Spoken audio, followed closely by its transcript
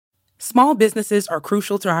Small businesses are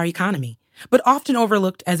crucial to our economy, but often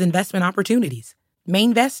overlooked as investment opportunities.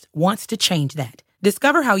 Mainvest wants to change that.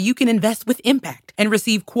 Discover how you can invest with impact and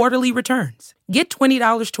receive quarterly returns. Get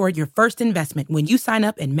 $20 toward your first investment when you sign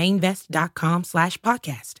up at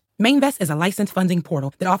mainvest.com/podcast. Mainvest is a licensed funding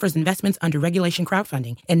portal that offers investments under regulation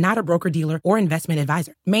crowdfunding and not a broker-dealer or investment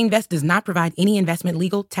advisor. Mainvest does not provide any investment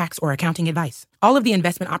legal, tax, or accounting advice. All of the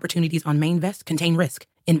investment opportunities on Mainvest contain risk.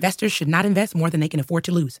 Investors should not invest more than they can afford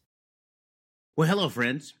to lose. Well, hello,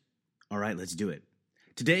 friends. All right, let's do it.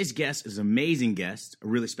 Today's guest is an amazing guest, a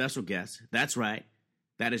really special guest. That's right.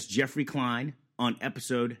 That is Geoffrey Klein on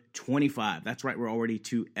episode 25. That's right. We're already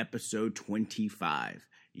to episode 25.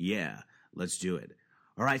 Yeah, let's do it.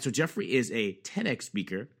 All right. So Geoffrey is a TEDx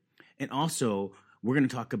speaker, and also we're going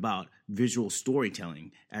to talk about visual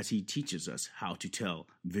storytelling as he teaches us how to tell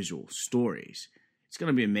visual stories. It's going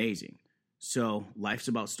to be amazing. So life's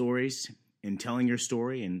about stories and telling your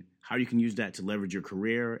story and how you can use that to leverage your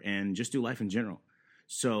career and just do life in general.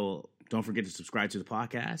 So don't forget to subscribe to the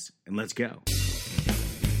podcast, and let's go.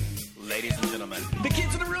 Ladies and gentlemen, the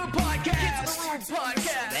Kids in the Room podcast. Kids in the Room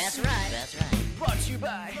podcast. That's right. That's right. Brought to you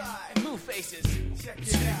by Move Faces. Check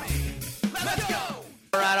it out. Let's go.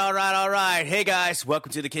 All right. Hey guys,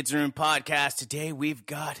 welcome to the Kids in the Room podcast. Today we've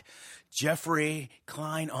got Geoffrey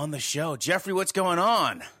Klein on the show. Geoffrey, what's going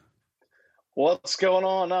on? What's going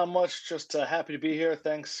on? Not much. Just happy to be here.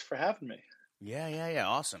 Thanks for having me. Yeah.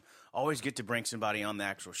 Awesome. Always get to bring somebody on the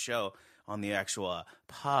actual show, on the actual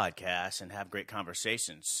podcast, and have great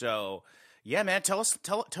conversations. So, yeah, man, tell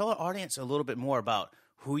our audience a little bit more about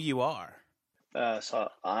who you are. So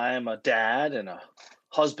I'm a dad and a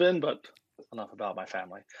husband, but enough about my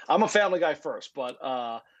family. I'm a family guy first, but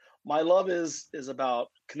my love is about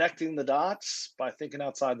connecting the dots by thinking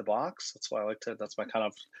outside the box. That's why I like to. That's my kind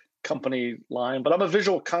of company line. But I'm a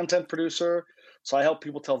visual content producer, so I help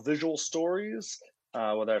people tell visual stories.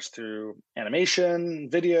 Whether it's through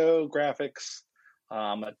animation, video, graphics.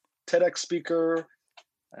 I'm a TEDx speaker,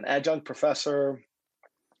 an adjunct professor,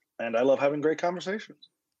 and I love having great conversations.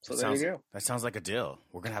 So there you go. That sounds like a deal.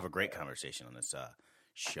 We're going to have a great conversation on this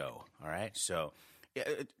show. All right. So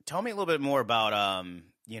tell me a little bit more about,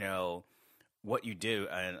 what you do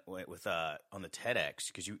with on the TEDx,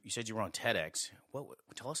 because you said you were on TEDx.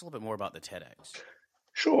 Tell us a little bit more about the TEDx.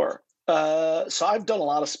 Sure. So I've done a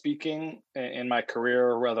lot of speaking in my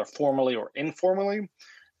career, whether formally or informally.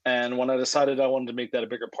 And when I decided I wanted to make that a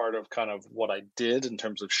bigger part of kind of what I did in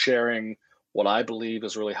terms of sharing what I believe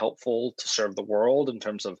is really helpful to serve the world in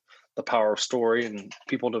terms of the power of story and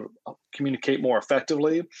people to communicate more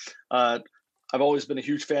effectively. I've always been a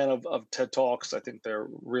huge fan of TED Talks. I think they're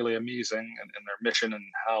really amazing in their mission and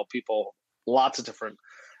how people, lots of different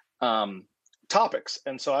topics.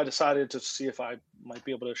 And so I decided to see if I might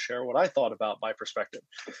be able to share what I thought about my perspective.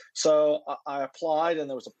 So I applied, and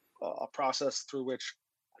there was a process through which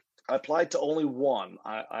I applied to only one.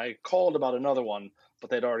 I called about another one, but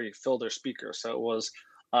they'd already filled their speaker. So it was,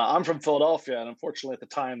 I'm from Philadelphia, and unfortunately at the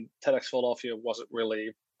time, TEDx Philadelphia wasn't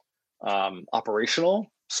really operational.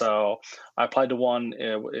 So I applied to one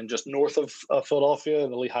in just north of Philadelphia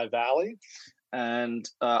in the Lehigh Valley. And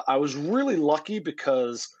I was really lucky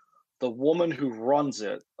because the woman who runs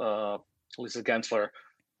it, Lisa Gensler,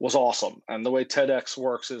 was awesome. And the way TEDx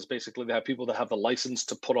works is basically they have people that have the license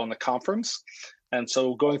to put on the conference. And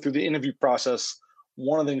so going through the interview process,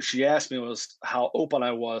 one of the things she asked me was how open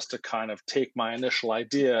I was to kind of take my initial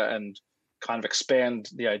idea and kind of expand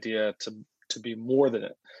the idea to be more than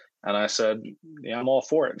it. And I said, yeah, I'm all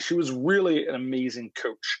for it. And she was really an amazing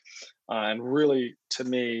coach. And really, to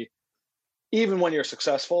me, even when you're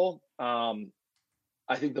successful, I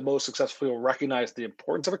think the most successful people recognize the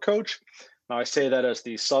importance of a coach. Now, I say that as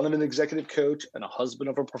the son of an executive coach and a husband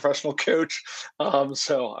of a professional coach.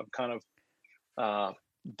 So I'm kind of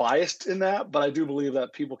biased in that, but I do believe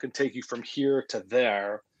that people can take you from here to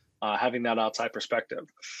there, having that outside perspective.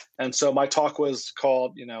 And so my talk was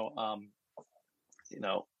called,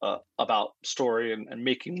 about story and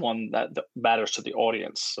making one that matters to the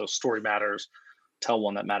audience. So story matters. Tell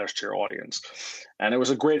one that matters to your audience. And it was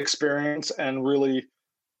a great experience and really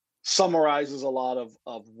summarizes a lot of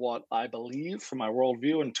what I believe from my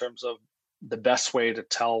worldview in terms of the best way to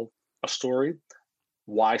tell a story,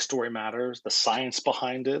 why story matters, the science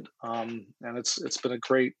behind it. And it's been a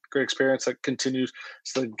great experience that continues.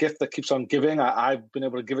 It's the gift that keeps on giving. I've been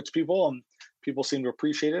able to give it to people, and people seem to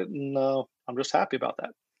appreciate it. And I'm just happy about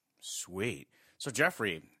that. Sweet. So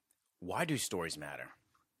Geoffrey, why do stories matter?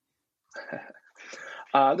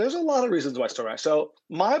 There's a lot of reasons why story matters. So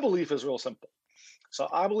my belief is real simple. So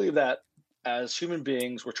I believe that as human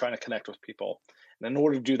beings, we're trying to connect with people. And in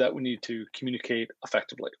order to do that, we need to communicate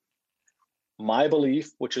effectively. My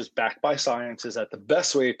belief, which is backed by science, is that the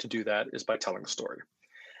best way to do that is by telling a story.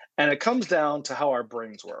 And it comes down to how our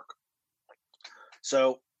brains work.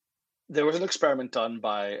 So there was an experiment done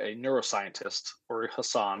by a neuroscientist, Uri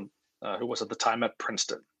Hassan, who was at the time at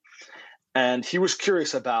Princeton. And he was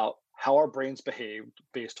curious about how our brains behaved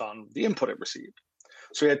based on the input it received.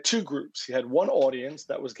 So he had two groups. He had one audience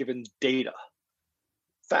that was given data,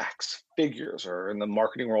 facts, figures, or in the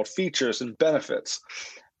marketing world, features and benefits.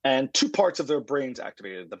 And two parts of their brains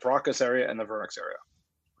activated, the Broca's area and the Vernix area.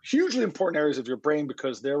 Hugely important areas of your brain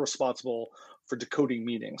because they're responsible for decoding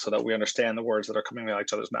meaning so that we understand the words that are coming out of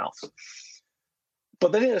each other's mouths.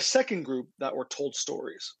 But then he had a second group that were told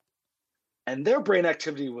stories. And their brain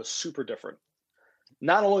activity was super different.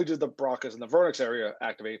 Not only did the Broca's and the Vernix area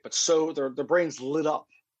activate, but so their brains lit up.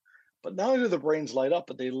 But not only did the brains light up,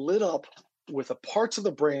 but they lit up with the parts of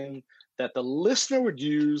the brain that the listener would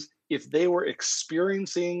use if they were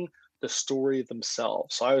experiencing the story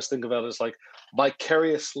themselves. So I always think of it as like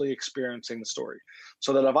vicariously experiencing the story.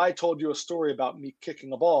 So that if I told you a story about me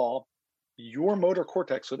kicking a ball, your motor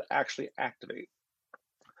cortex would actually activate.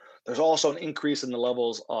 There's also an increase in the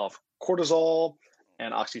levels of cortisol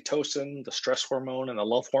and oxytocin, the stress hormone and the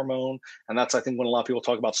love hormone. And that's, I think, when a lot of people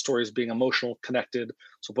talk about stories being emotional connected.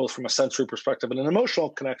 So both from a sensory perspective and an emotional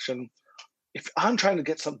connection, if I'm trying to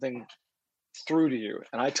get something through to you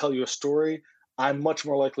and I tell you a story, I'm much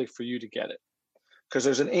more likely for you to get it because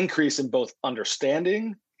there's an increase in both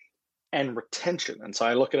understanding and retention. And so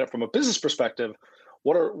I look at it from a business perspective.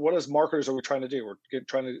 What as marketers are we trying to do? We're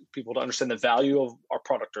trying to people to understand the value of our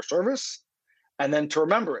product or service, and then to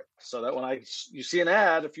remember it, so that when you see an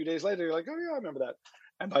ad a few days later, you're like, oh yeah, I remember that.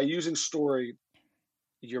 And by using story,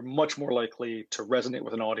 you're much more likely to resonate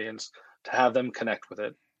with an audience, to have them connect with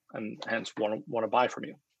it, and hence want to buy from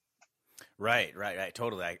you. Right.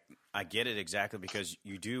 Totally. I get it exactly because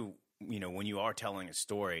you do, when you are telling a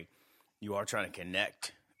story, you are trying to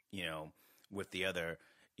connect, with the other,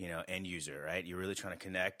 end user, right? You're really trying to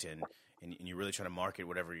connect and you're really trying to market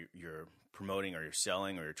whatever you're promoting or you're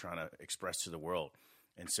selling or you're trying to express to the world.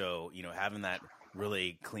 And so, having that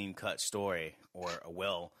really clean cut story or a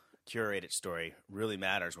well curated story really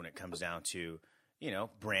matters when it comes down to,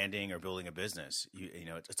 branding or building a business.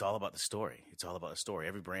 It's all about the story. It's all about the story.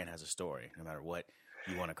 Every brand has a story, no matter what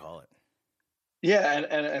you want to call it. Yeah,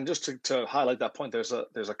 and just to highlight that point, there's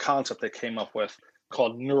a concept they came up with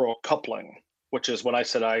called neural coupling, which is when I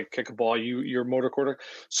said I kick a ball, your motor cortex.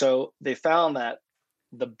 So they found that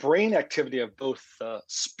the brain activity of both the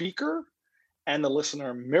speaker and the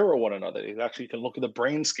listener mirror one another. You can look at the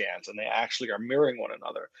brain scans and they actually are mirroring one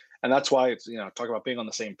another. And that's why it's, talk about being on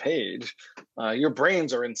the same page. Your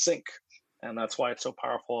brains are in sync. And that's why it's so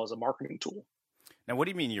powerful as a marketing tool. Now, what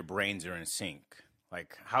do you mean your brains are in sync?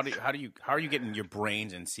 Like, how are you getting your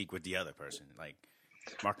brains in sync with the other person? Like,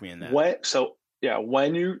 mark me in that. So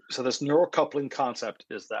this neural coupling concept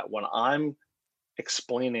is that when I'm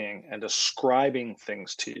explaining and describing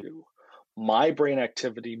things to you, my brain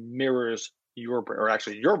activity mirrors your brain, or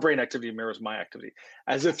actually your brain activity mirrors my activity,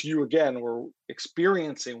 as if you, again, were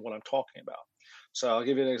experiencing what I'm talking about. So I'll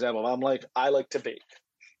give you an example. I like to bake.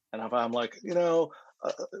 And if I'm like,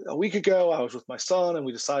 a week ago, I was with my son and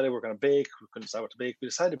we decided we're going to bake. We couldn't decide what to bake. We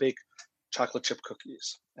decided to bake chocolate chip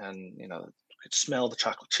cookies. And, you could smell the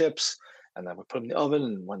chocolate chips. And then we put them in the oven.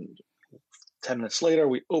 And when 10 minutes later,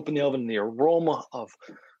 we opened the oven and the aroma of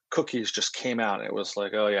cookies just came out. And it was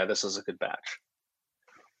like, oh, yeah, this is a good batch.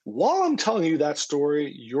 While I'm telling you that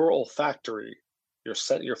story, your olfactory,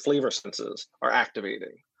 your flavor senses are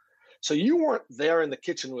activating. So you weren't there in the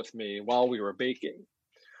kitchen with me while we were baking,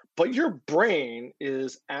 but your brain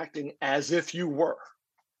is acting as if you were.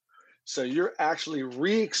 So you're actually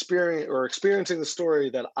experiencing the story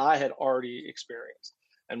that I had already experienced.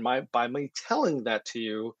 And by me telling that to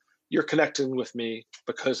you, you're connecting with me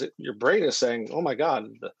because your brain is saying, oh my God,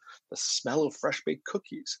 the smell of fresh baked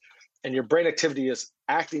cookies. And your brain activity is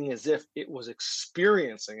acting as if it was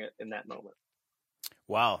experiencing it in that moment.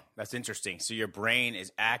 Wow, that's interesting. So your brain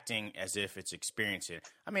is acting as if it's experiencing it.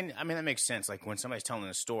 I mean that makes sense. Like when somebody's telling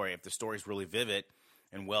a story, if the story is really vivid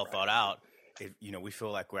and well thought out, we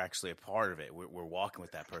feel like we're actually a part of it. We're walking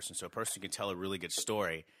with that person. So a person who can tell a really good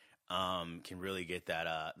story can really get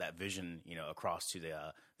that vision, across to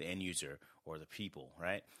the end user or the people,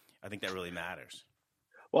 right? I think that really matters.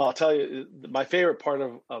 Well, I'll tell you, my favorite part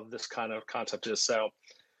of this kind of concept is, so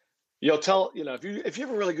you'll tell, if you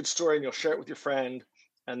have a really good story and you'll share it with your friend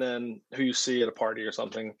and then who you see at a party or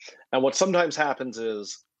something. And what sometimes happens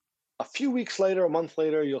is a few weeks later, a month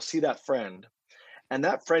later, you'll see that friend and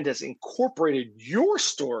that friend has incorporated your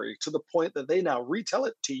story to the point that they now retell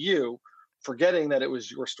it to you forgetting that it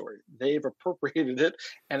was your story. They've appropriated it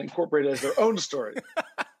and incorporated it as their own story.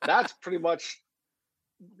 That's pretty much,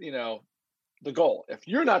 the goal. If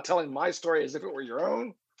you're not telling my story as if it were your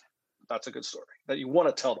own, that's a good story that you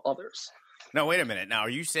want to tell to others. No, wait a minute. Now, are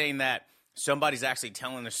you saying that somebody's actually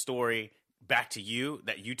telling a story back to you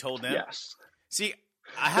that you told them? Yes. See,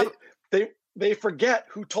 I have they forget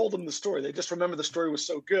who told them the story. They just remember the story was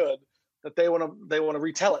so good that they want to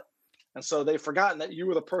retell it. And so they've forgotten that you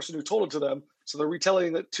were the person who told it to them. So they're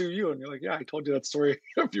retelling it to you. And you're like, yeah, I told you that story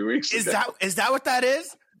a few weeks ago. Is that what that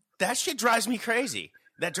is? That shit drives me crazy.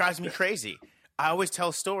 That drives me crazy. I always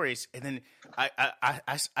tell stories, and then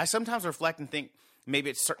I sometimes reflect and think maybe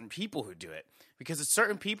it's certain people who do it. Because it's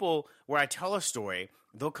certain people where I tell a story,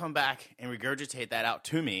 they'll come back and regurgitate that out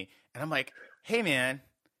to me. And I'm like, hey, man,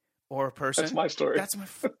 or a person. That's my story. That's my.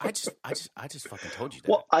 I just fucking told you that.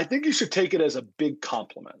 Well, I think you should take it as a big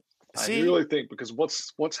compliment. See? I really think, because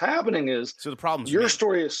what's happening is, so the problem is your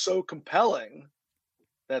story is so compelling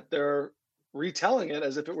that they're retelling it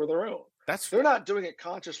as if it were their own. They're not doing it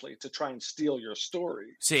consciously to try and steal your story.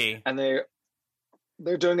 See, and they're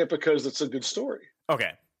doing it because it's a good story.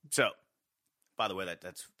 Okay, so by the way,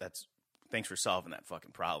 that's thanks for solving that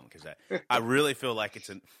fucking problem, because I really feel like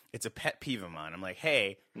it's a pet peeve of mine. I'm like,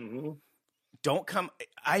 hey, don't come.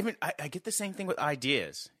 I get the same thing with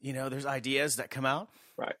ideas. There's ideas that come out,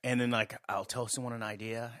 right? And then like I'll tell someone an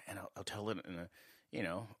idea, and I'll tell it in a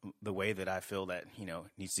the way that I feel that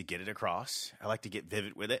needs to get it across. I like to get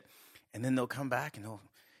vivid with it, and then they'll come back and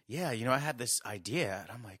I had this idea,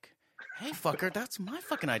 and I'm like, hey, fucker, that's my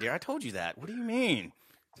fucking idea. I told you that. What do you mean?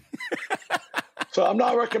 So I'm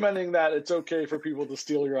not recommending that it's okay for people to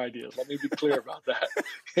steal your ideas. Let me be clear about that.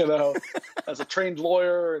 As a trained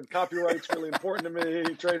lawyer, and copyright's really important to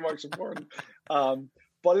me, trademark's important.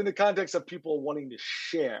 But in the context of people wanting to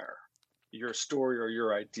share your story or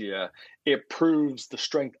your idea, it proves the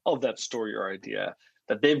strength of that story or idea,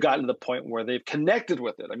 that they've gotten to the point where they've connected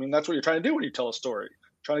with it. I mean, that's what you're trying to do when you tell a story,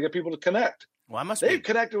 trying to get people to connect. Well, they've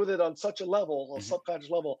connected with it on such a level, a subconscious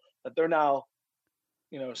level, that they're now,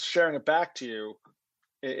 sharing it back to you.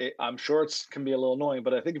 I'm sure it can be a little annoying,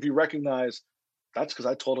 but I think if you recognize that's because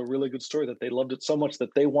I told a really good story, that they loved it so much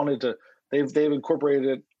that they wanted to, they've incorporated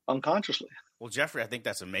it unconsciously. Well, Geoffrey, I think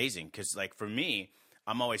that's amazing, because like for me,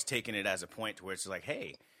 I'm always taking it as a point to where it's like,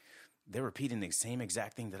 hey, they're repeating the same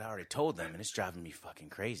exact thing that I already told them, and it's driving me fucking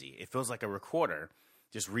crazy. It feels like a recorder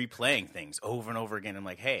just replaying things over and over again. I'm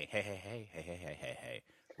like, hey,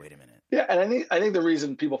 wait a minute. Yeah, and I think the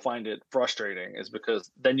reason people find it frustrating is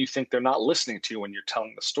because then you think they're not listening to you when you're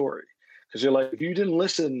telling the story. Because you're like, if you didn't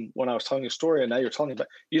listen when I was telling you a story, and now you're telling it,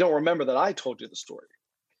 you don't remember that I told you the story.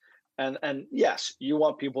 And yes, you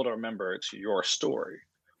want people to remember it's your story.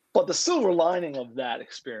 But the silver lining of that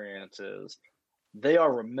experience is they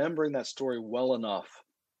are remembering that story well enough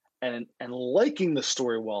and liking the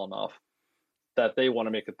story well enough that they want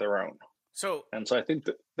to make it their own. So I think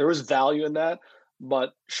that there is value in that.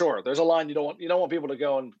 But sure, there's a line you don't want people to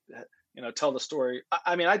go and tell the story.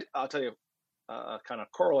 I'll tell you kind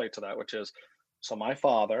of correlate to that, which is, so my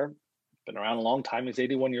father, been around a long time. He's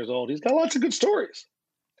 81 years old. He's got lots of good stories.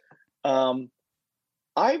 I've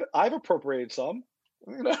appropriated some.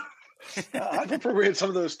 I've appropriated some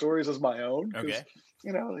of those stories as my own. Okay.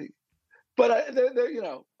 But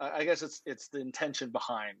I guess it's the intention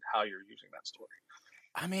behind how you're using that story.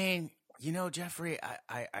 I mean, Geoffrey,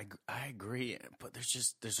 I agree, but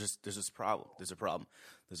there's this problem. There's a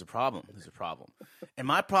problem. And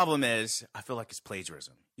my problem is, I feel like it's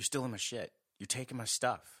plagiarism. You're stealing my shit. You're taking my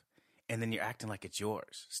stuff, and then you're acting like it's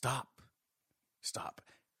yours. Stop.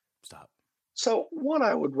 So what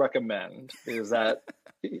I would recommend is that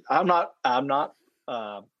I'm not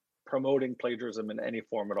promoting plagiarism in any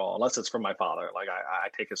form at all, unless it's from my father. Like I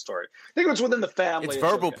take his story. I think it's within the family. It's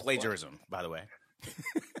verbal plagiarism, by the way.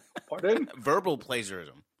 Pardon? Verbal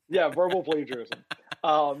plagiarism. Yeah, verbal plagiarism.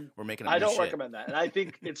 We're making. I don't recommend that, and I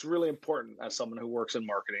think it's really important as someone who works in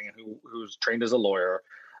marketing and who's trained as a lawyer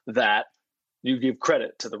that you give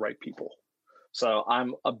credit to the right people. So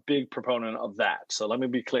I'm a big proponent of that. So let me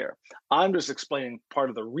be clear. I'm just explaining part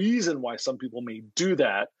of the reason why some people may do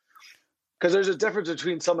that, because there's a difference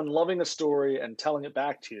between someone loving a story and telling it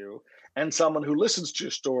back to you, and someone who listens to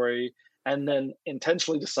your story and then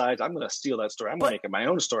intentionally decides, I'm going to steal that story. I'm going to make it my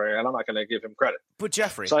own story, and I'm not going to give him credit. But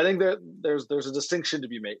Geoffrey, so I think that there's a distinction to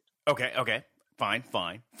be made. Okay, fine,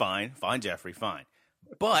 Geoffrey, fine.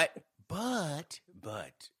 But,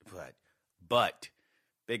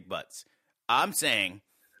 big buts. I'm saying,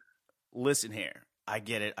 listen here. I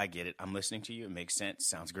get it. I'm listening to you. It makes sense.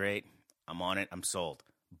 Sounds great. I'm on it. I'm sold.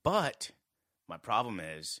 But my problem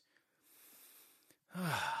is,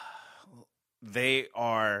 they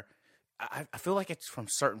are, I feel like it's from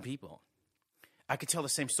certain people. I could tell the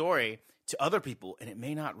same story to other people and it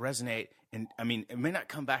may not resonate. And I mean, it may not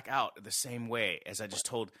come back out the same way as I just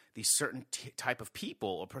told these certain type of people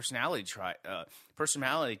or personality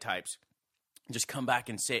types just come back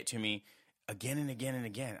and say it to me again and again and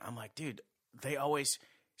again. I'm like, dude, they always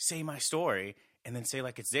say my story and then say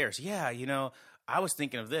like it's theirs. Yeah, I was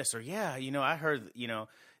thinking of this, or yeah, I heard,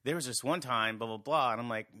 there was this one time, blah, blah, blah. And I'm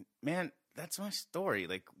like, man, that's my story.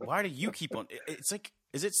 Like, why do you keep on? It's like,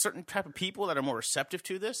 is it certain type of people that are more receptive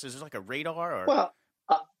to this? Is there like a radar or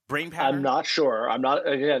brain pattern? I'm not sure.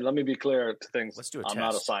 Again, let me be clear to things. Let's do a I'm test.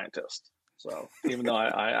 not a scientist. So even though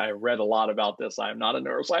I read a lot about this, I'm not a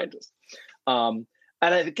neuroscientist. And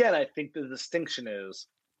I think the distinction is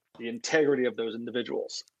the integrity of those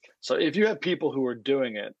individuals. So if you have people who are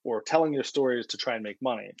doing it or telling their stories to try and make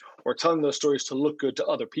money or telling those stories to look good to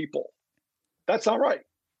other people, that's not right.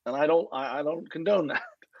 And I don't condone that.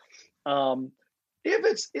 If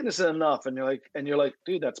it's innocent enough and you're like,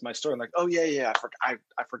 dude, that's my story. I'm like, oh yeah. I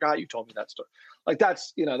forgot you told me that story. Like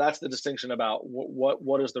that's the distinction about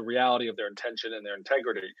what is the reality of their intention and their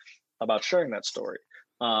integrity about sharing that story.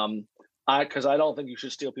 Because I don't think you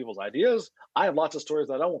should steal people's ideas. I have lots of stories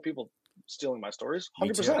that I don't want people stealing my stories.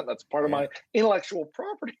 100%. That's part of my intellectual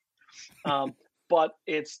property. But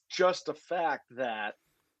it's just a fact that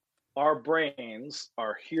our brains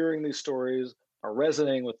are hearing these stories, are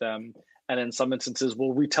resonating with them, and in some instances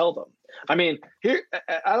will retell them. I mean,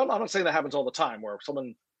 I'm not saying that happens all the time where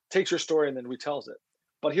someone takes your story and then retells it.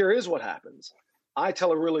 But here is what happens. I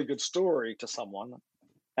tell a really good story to someone,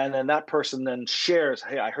 and then that person then shares,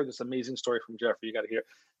 hey, I heard this amazing story from Geoffrey, you got to hear,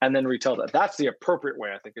 and then retell that. That's the appropriate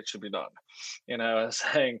way I think it should be done.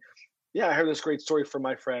 Saying, yeah, I heard this great story from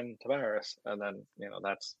my friend Tavares, and then,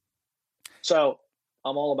 that's. So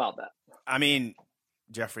I'm all about that. I mean,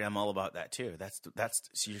 Geoffrey, I'm all about that too. That's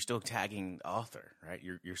so you're still tagging the author, right?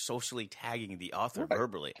 You're socially tagging the author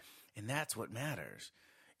verbally, and that's what matters.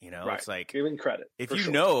 Right. It's like giving credit. If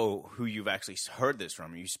you know who you've actually heard this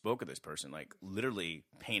from, or you spoke with this person, like literally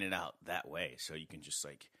paint it out that way, so you can just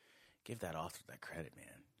like give that author that credit, man.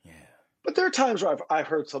 Yeah. But there are times where I've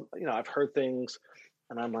heard I've heard things,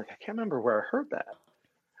 and I'm like, I can't remember where I heard that.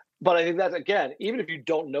 But I think that again, even if you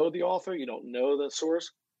don't know the author, you don't know the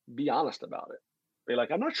source, be honest about it. Be like,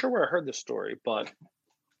 I'm not sure where I heard this story, but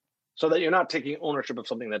so that you're not taking ownership of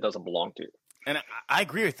something that doesn't belong to you. And I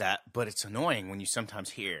agree with that, but it's annoying when you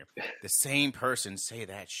sometimes hear the same person say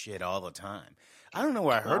that shit all the time. I don't know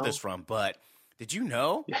where I heard this from, but did you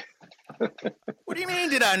know? What do you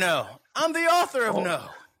mean, did I know? I'm the author of No.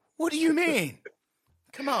 What do you mean?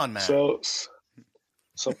 Come on, man. So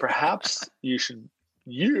perhaps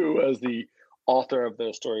you as the author of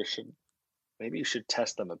those stories you should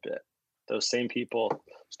test them a bit. Those same people,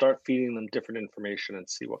 start feeding them different information and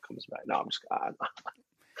see what comes back. No, I'm just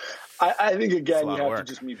I think again you have to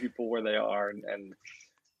just meet people where they are, and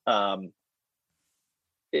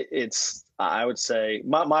it's I would say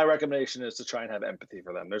my recommendation is to try and have empathy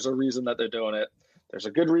for them. There's a reason that they're doing it. There's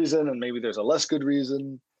a good reason, and maybe there's a less good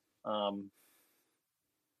reason.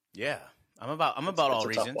 Yeah, I'm about all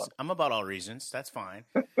reasons. I'm about all reasons. That's fine.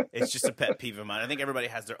 It's just a pet peeve of mine. I think everybody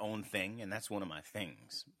has their own thing, and that's one of my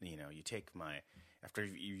things. You take after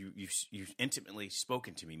you've intimately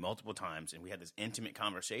spoken to me multiple times, and we had this intimate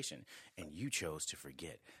conversation, and you chose to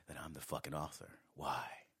forget that I'm the fucking author. Why?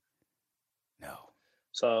 No.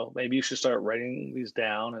 So maybe you should start writing these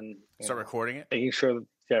down and start recording it. Making sure,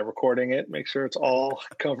 recording it. Make sure it's all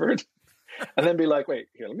covered, and then be like, wait,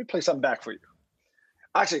 here, let me play something back for you.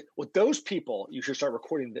 Actually, with those people, you should start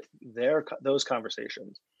recording those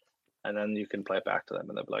conversations, and then you can play it back to them,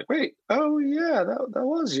 and they'll be like, wait, oh yeah, that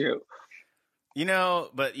was you.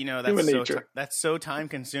 That's so time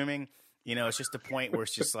consuming. It's just a point where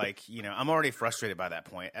it's just like, I'm already frustrated by that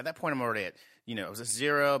point. At that point, I'm already at, it was a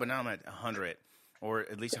 0, but now I'm at 100 or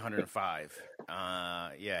at least 105.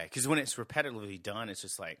 Because when it's repetitively done, it's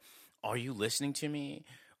just like, are you listening to me?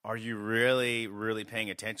 Are you really, really paying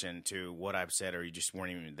attention to what I've said, or you just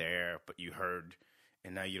weren't even there, but you heard,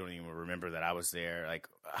 and now you don't even remember that I was there? Like,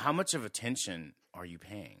 how much of attention are you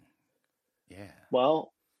paying? Yeah.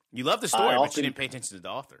 Well, you love the story, but you didn't pay attention to the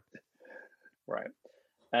author. Right.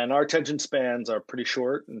 And our attention spans are pretty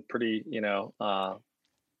short and pretty,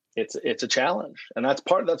 it's a challenge. And that's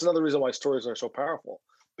another reason why stories are so powerful,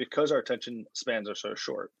 because our attention spans are so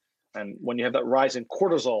short. And when you have that rise in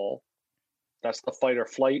cortisol, that's the fight or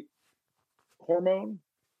flight hormone.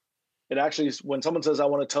 It actually is, when someone says, I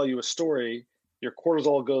want to tell you a story, your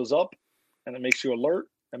cortisol goes up and it makes you alert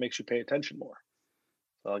and makes you pay attention more.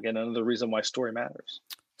 So again, another reason why story matters.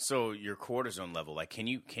 So your cortisone level, like, can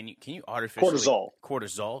you artificially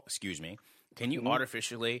cortisol? Excuse me. Can you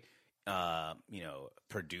artificially,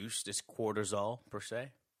 produce this cortisol per se?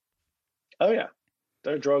 Oh yeah,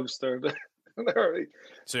 they're drugs. They're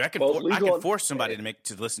so I can force somebody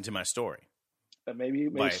to listen to my story. Maybe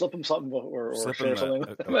slip them something or share something.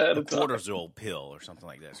 A cortisol pill or something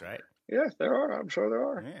like this, right? Yeah, there are. I'm sure there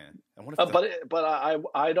are. Yeah. But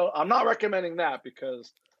I don't. I'm not recommending that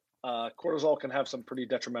because cortisol can have some pretty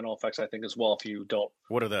detrimental effects, I think, as well if you don't.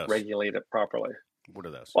 What are those? Regulate it properly. What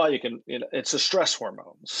are those? Well, you can. It's a stress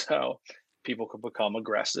hormone, so people can become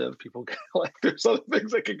aggressive. People can, there's other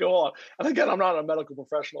things that could go on. And again, I'm not a medical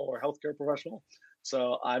professional or healthcare professional,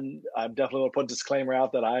 so I'm definitely going to put a disclaimer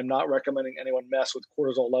out that I'm not recommending anyone mess with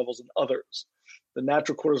cortisol levels in others. The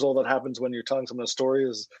natural cortisol that happens when you're telling someone a story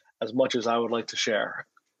is as much as I would like to share.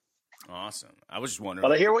 Awesome. I was just wondering.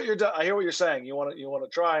 But I hear what you're saying. You want to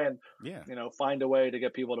try and find a way to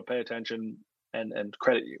get people to pay attention and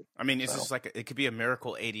credit you. I mean, it's just like it could be a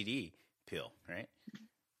miracle ADD pill, right?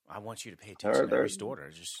 I want you to pay attention to every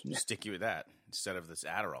story. Just stick you with that instead of this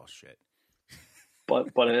Adderall shit.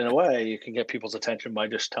 But in a way, you can get people's attention by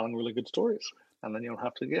just telling really good stories, and then you don't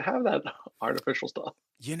have to have that artificial stuff.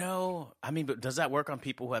 But does that work on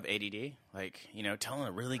people who have ADD? Like, telling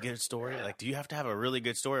a really good story? Like, do you have to have a really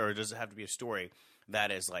good story, or does it have to be a story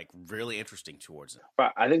that is, like, really interesting towards them?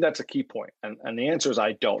 Right. I think that's a key point. And the answer is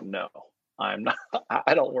I don't know.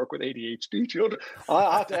 I don't work with ADHD children.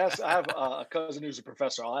 I'll have to ask. I have a cousin who's a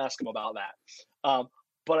professor. I'll ask him about that.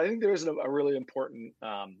 But I think there is a really important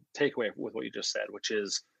takeaway with what you just said, which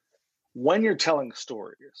is when you're telling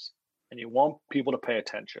stories and you want people to pay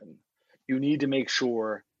attention, you need to make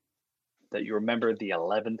sure that you remember the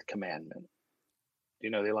 11th commandment. Do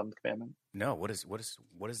you know the 11th commandment? No. What is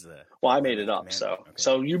the? Well, I made it up.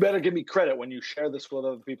 So you better give me credit when you share this with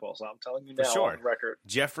other people. So I'm telling you now on the record.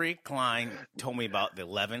 Geoffrey Klein told me about the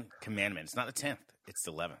 11th commandment. It's not the 10th. It's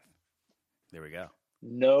the 11th. There we go.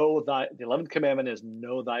 The 11th commandment is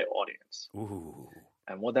know thy audience. Ooh.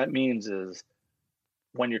 And what that means is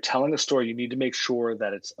when you're telling a story, you need to make sure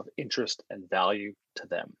that it's of interest and value to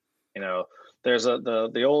them. There's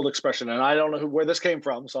the old expression, and I don't know where this came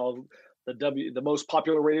from. So the most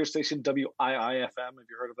popular radio station, WIIFM. Have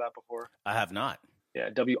you heard of that before? I have not. Yeah,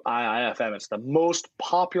 WIIFM. It's the most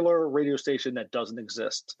popular radio station that doesn't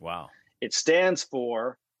exist. Wow. It stands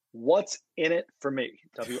for What's in It for Me?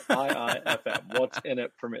 WIIFM. What's in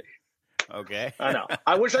it for me? Okay. I know.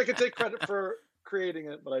 I wish I could take credit for creating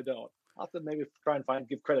it, but I don't. I'll have to maybe try and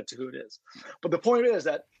give credit to who it is. But the point is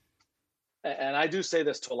that, and I do say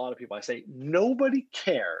this to a lot of people, I say nobody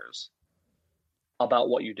cares about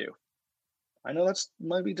what you do. I know that's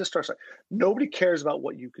might be distressing. Nobody cares about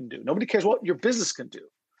what you can do. Nobody cares what your business can do.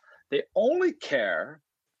 People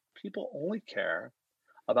only care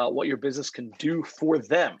about what your business can do for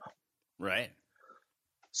them. Right.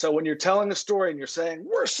 So when you're telling a story and you're saying,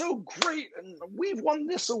 we're so great and we've won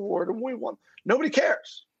this award and nobody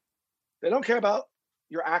cares. They don't care about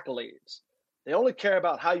your accolades. They only care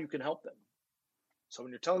about how you can help them. So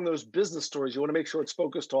when you're telling those business stories, you want to make sure it's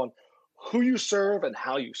focused on who you serve and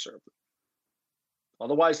how you serve them.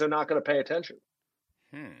 Otherwise, they're not going to pay attention.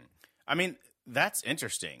 I mean, that's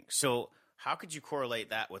interesting. So how could you correlate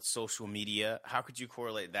that with social media? How could you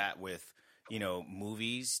correlate that with,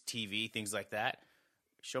 movies, TV, things like that?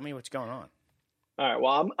 Show me what's going on. All right.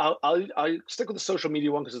 Well, I'll stick with the social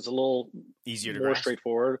media one because it's a little easier to more grasp.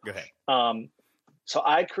 Straightforward. Go ahead.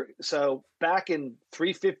 So back in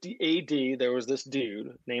 350 AD, there was this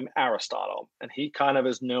dude named Aristotle, and he kind of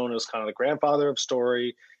is known as kind of the grandfather of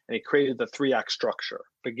story, and he created the 3-act structure: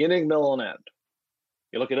 beginning, middle, and end.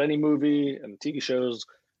 You look at any movie and TV shows,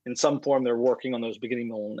 in some form, they're working on those beginning,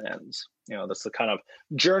 middle, and ends. That's the kind of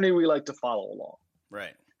journey we like to follow along.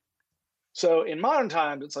 Right. So in modern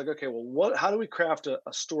times, it's like, okay, well, how do we craft a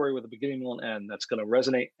story with a beginning, middle, and end that's going to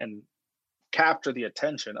resonate and capture the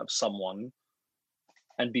attention of someone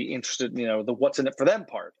and be interested in, the what's in it for them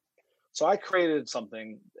part. So I created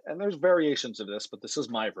something, and there's variations of this, but this is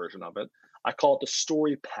my version of it. I call it the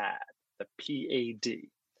story pad, the PAD.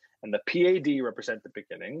 And the PAD represent the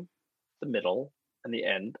beginning, the middle, and the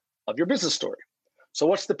end of your business story. So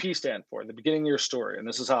what's the P stand for? The beginning of your story. And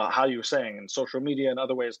this is how you were saying in social media and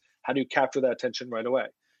other ways, how do you capture that attention right away?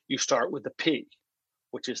 You start with the P,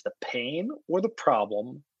 which is the pain or the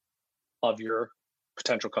problem of your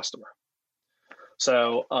potential customer.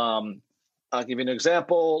 So I'll give you an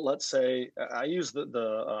example. Let's say I use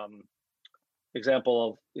the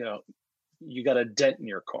example of, you got a dent in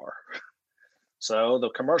your car. So the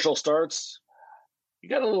commercial starts, you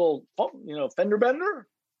got a little, fender bender,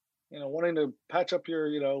 wanting to patch up your,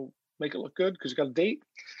 make it look good because you got a date.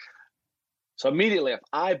 So immediately, if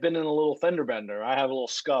I've been in a little fender bender, I have a little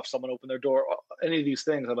scuff, someone opened their door, any of these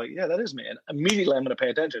things, I'm like, yeah, that is me. And immediately I'm going to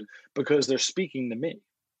pay attention because they're speaking to me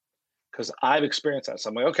because I've experienced that. So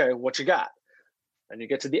I'm like, okay, what you got? And you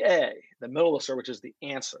get to the A, the middle of the story, which is the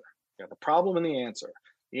answer. You have the problem and the answer.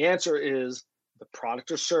 The answer is the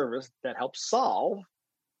product or service that helps solve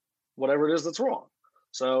whatever it is that's wrong.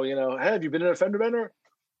 So, hey, have you been in a fender bender?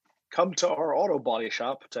 Come to our auto body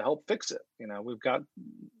shop to help fix it. We've got,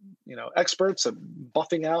 experts at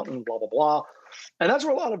buffing out and blah, blah, blah. And that's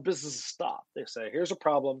where a lot of businesses stop. They say, here's a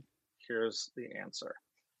problem, here's the answer.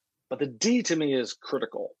 But the D to me is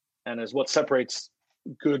critical and is what separates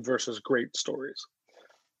good versus great stories.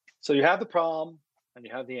 So you have the problem and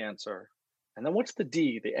you have the answer. And then what's the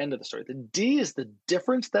D, the end of the story? The D is the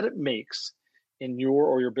difference that it makes in your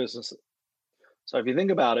or your business. So if you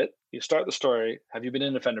think about it, you start the story. Have you been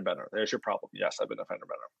in a fender bender? There's your problem. Yes, I've been in a fender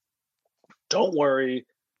bender. Don't worry,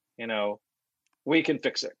 we can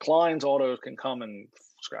fix it. Klein's autos can come and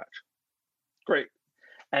scratch. Great.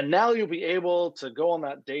 And now you'll be able to go on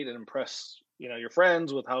that date and impress, your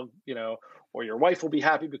friends with how, or your wife will be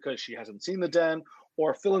happy because she hasn't seen the den,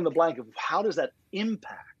 or fill in the blank of how does that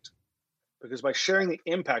impact? Because by sharing the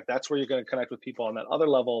impact, that's where you're going to connect with people on that other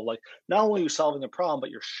level of like, not only are you solving the problem, but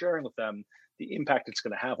you're sharing with them the impact it's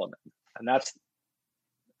going to have on them. And that's,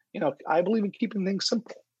 I believe in keeping things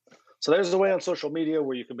simple. So there's a way on social media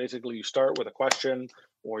where you can you start with a question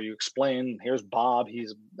or you explain, here's Bob,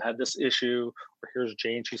 he's had this issue, or here's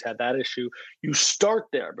Jane, she's had that issue. You start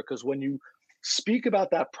there because when you speak about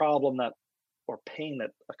that problem or pain that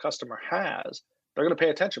a customer has, they're going to pay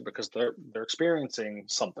attention because they're experiencing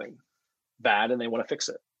something bad and they want to fix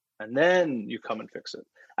it. And then you come and fix it.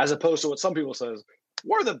 As opposed to what some people says,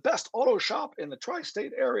 we're the best auto shop in the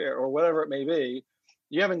tri-state area or whatever it may be.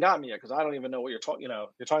 You haven't got me yet because I don't even know what you're talking.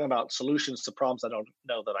 You're talking about solutions to problems I don't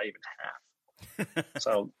know that I even have.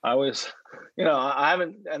 So I always, I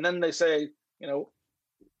haven't. And then they say,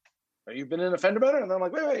 have you been in a fender bender? And I'm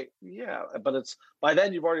like, wait, yeah. But it's by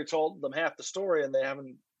then you've already told them half the story and they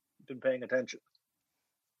haven't been paying attention.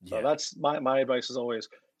 So that's my advice is always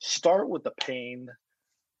start with the pain.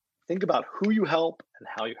 Think about who you help and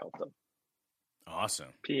how you help them. Awesome.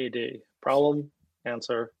 PAD, problem,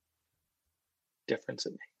 answer, difference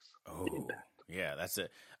it makes. Oh, yeah, that's it.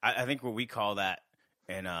 I think what we call that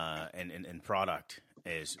in product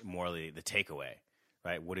is more the takeaway,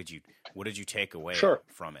 right? What did you take away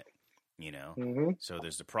from it? Mm-hmm. So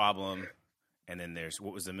there's the problem, and then there's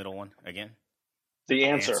what was the middle one again? The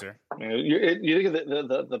answer. You think of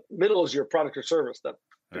the middle is your product or service that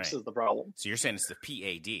fixes the problem. So you're saying it's the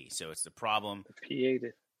PAD. So it's the problem, the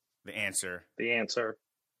PAD, the answer, the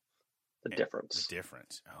difference. The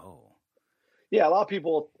difference. Oh. Yeah, a lot of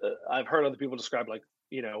people, I've heard other people describe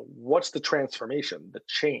what's the transformation, the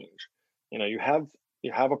change? You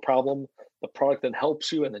have a problem, the product then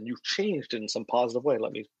helps you, and then you've changed in some positive way.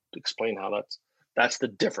 Let me explain how that's the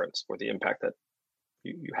difference or the impact that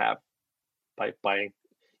you have by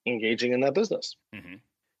engaging in that business. Mm-hmm.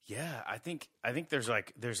 Yeah, I think there's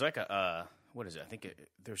like a what is it? I think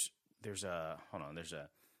there's a hold on. There's a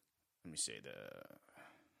let me see I'm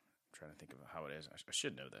trying to think of how it is. I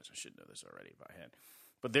should know this. I should know this already by hand.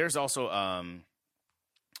 But there's also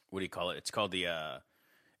what do you call it? It's called the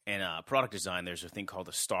in product design. There's a thing called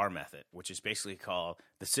the STAR method, which is basically called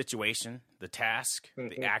the situation, the task,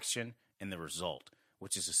 the action, and the result,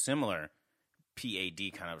 which is a similar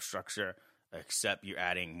PAD kind of structure, except you're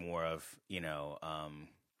adding more of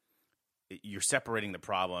you're separating the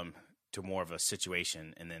problem to more of a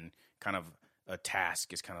situation, and then kind of a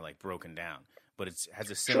task is kind of like broken down, but it has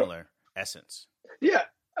a similar essence. Yeah.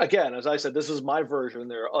 Again, as I said, this is my version.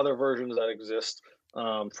 There are other versions that exist.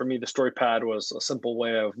 For me, the story pad was a simple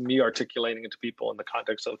way of me articulating it to people in the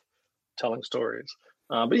context of telling stories.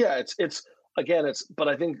 But yeah, but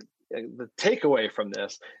I think the takeaway from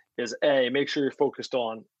this is make sure you're focused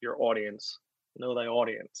on your audience, know thy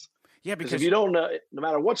audience. Yeah, because if you don't know, no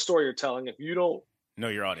matter what story you're telling, if you don't know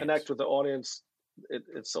your audience, connect with the audience,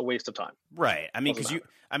 it's a waste of time. Right. I mean,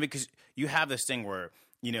 because you have this thing where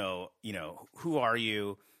who are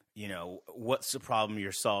you? What's the problem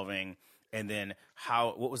you're solving, and then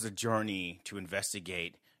what was the journey to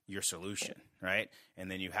investigate your solution, right? And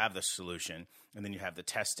then you have the solution, and then you have the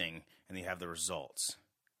testing, and then you have the results,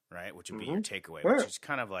 right? Which would be your takeaway, which is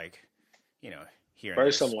kind of like here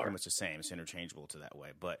very similar, pretty much the same. It's interchangeable to that way,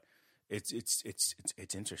 but it's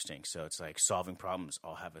interesting. So it's like solving problems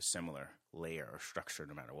all have a similar layer or structure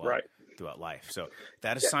no matter what throughout life. So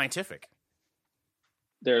that is scientific.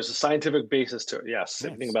 There's a scientific basis to it. Yes.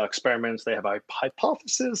 If you think Yes. about experiments, they have a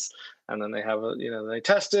hypothesis, and then they have they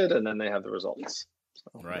test it, and then they have the results.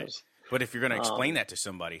 So Right. But if you're going to explain um, that to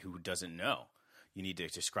somebody who doesn't know, you need to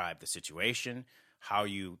describe the situation, how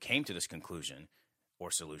you came to this conclusion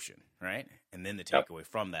or solution, right? And then the yep. takeaway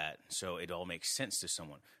from that, so it all makes sense to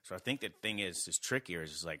someone. So I think the thing is trickier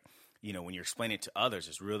is like, when you're explaining it to others,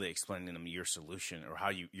 it's really explaining them your solution or how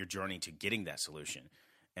your journey to getting that solution.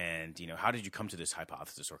 And, how did you come to this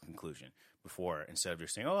hypothesis or conclusion before, instead of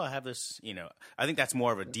just saying, oh, I have this, I think that's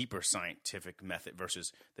more of a deeper scientific method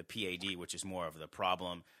versus the PAD, which is more of the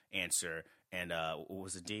problem, answer, and what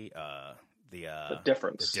was the D? The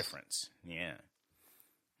difference. The difference. Yeah.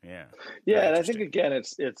 Yeah. Yeah. And I think, again,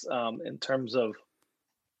 it's in terms of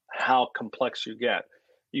how complex you get.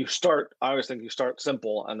 I always think you start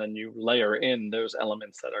simple and then you layer in those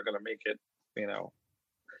elements that are going to make it,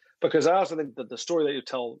 because I also think that the story that you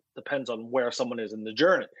tell depends on where someone is in the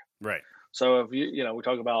journey. Right. So if we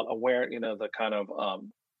talk about the kind of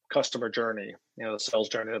customer journey, the sales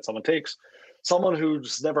journey that someone takes, someone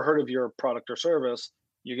who's never heard of your product or service,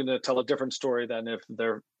 you're going to tell a different story than if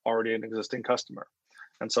they're already an existing customer.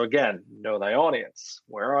 And so again, know thy audience.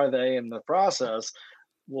 Where are they in the process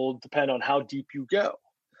will depend on how deep you go.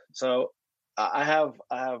 So I have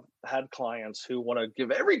had clients who want to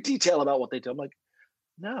give every detail about what they do. I'm like,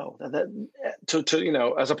 no,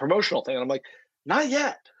 to as a promotional thing. And I'm like, not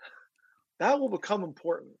yet. That will become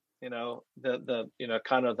important. The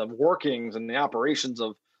kind of the workings and the operations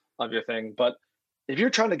of your thing. But if you're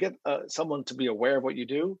trying to get someone to be aware of what you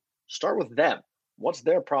do, start with them. What's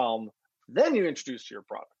their problem? Then you introduce your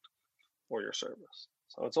product or your service.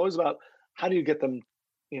 So it's always about how do you get them,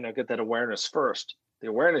 get that awareness first. The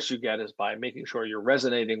awareness you get is by making sure you're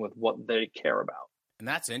resonating with what they care about. And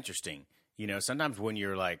that's interesting. Sometimes when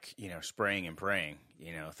you're like, spraying and praying,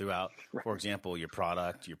 throughout, for example, your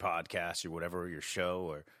product, your podcast, or whatever, your show,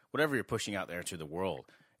 or whatever you're pushing out there to the world,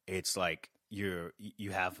 it's like you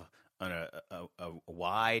have a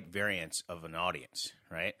wide variance of an audience,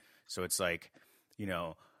 right? So it's like,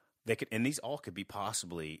 they could, and these all could be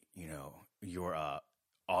possibly, your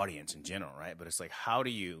audience in general, right? But it's like, how do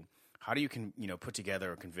you put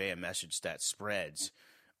together or convey a message that spreads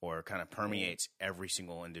or kind of permeates every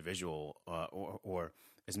single individual, or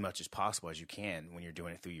as much as possible as you can when you're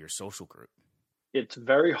doing it through your social group? It's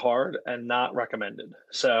very hard and not recommended.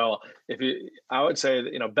 So I would say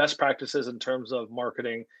that, best practices in terms of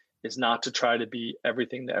marketing is not to try to be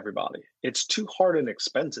everything to everybody. It's too hard and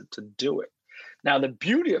expensive to do it. Now, the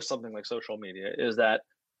beauty of something like social media is that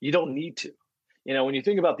you don't need to. When you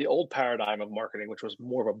think about the old paradigm of marketing, which was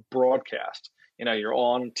more of a broadcast, you're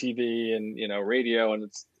on TV and, radio,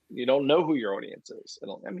 and you don't know who your audience is.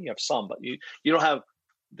 You have some, but you don't have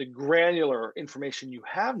the granular information you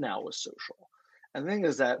have now with social. And the thing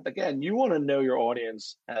is that, again, you want to know your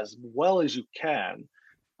audience as well as you can.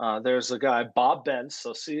 There's a guy, Bob Bentz.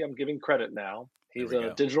 So see, I'm giving credit now. He's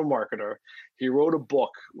a digital marketer. He wrote a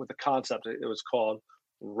book with a concept. It was called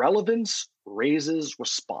Relevance Raises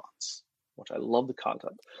Response, which I love the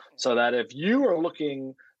concept. So that if you are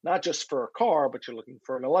looking not just for a car, but you're looking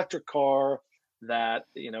for an electric car that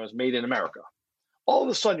is made in America, all of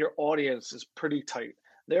a sudden your audience is pretty tight.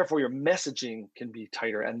 Therefore, your messaging can be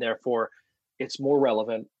tighter, and therefore it's more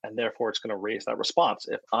relevant, and therefore it's going to raise that response.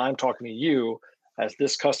 If I'm talking to you as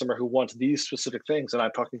this customer who wants these specific things, and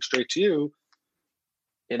I'm talking straight to you,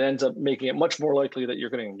 it ends up making it much more likely that you're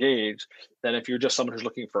going to engage than if you're just someone who's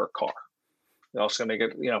looking for a car. It's going to make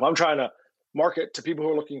it, if I'm trying to market to people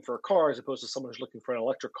who are looking for a car as opposed to someone who's looking for an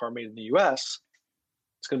electric car made in the US,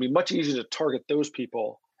 it's going to be much easier to target those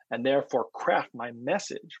people and therefore craft my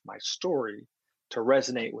message, my story, to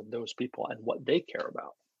resonate with those people and what they care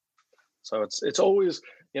about. So it's always,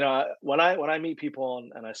 when I meet people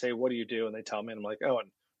and I say, what do you do? And they tell me, and I'm like, oh, and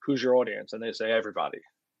who's your audience? And they say, everybody.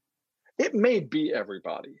 It may be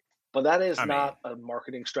everybody, but that is not a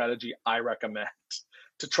marketing strategy I recommend,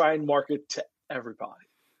 to try and market to everybody.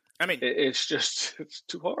 It's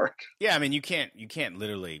too hard. Yeah, you can't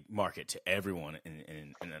literally market to everyone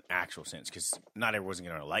in an actual sense, because not everyone's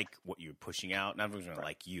going to like what you're pushing out. Not everyone's going to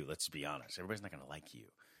like you. Let's be honest. Everybody's not going to like you.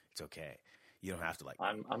 It's okay. You don't have to like me.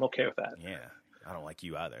 I'm okay with that. Yeah, I don't like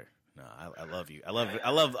you either. No, I love you. I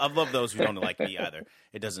love those who don't like me either.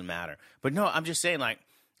 It doesn't matter. But no, I'm just saying, like,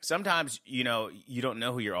 sometimes you don't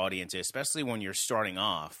know who your audience is, especially when you're starting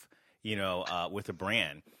off, with a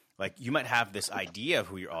brand. Like, you might have this idea of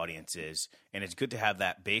who your audience is, and it's good to have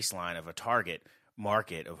that baseline of a target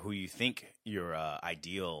market of who you think your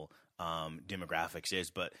ideal demographics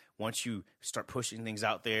is. But once you start pushing things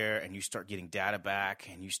out there and you start getting data back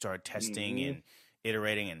and you start testing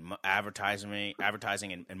iterating and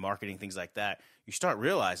advertising and marketing, things like that, you start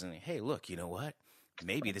realizing, hey, look, you know what?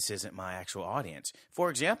 Maybe this isn't my actual audience. For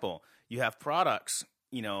example, you have products,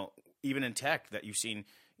 even in tech that you've seen,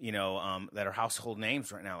 that are household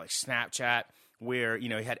names right now, like Snapchat, where, you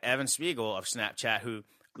had Evan Spiegel of Snapchat who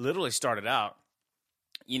literally started out,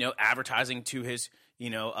 advertising to his,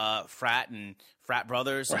 frat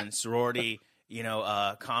brothers and sorority,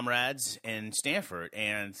 comrades in Stanford.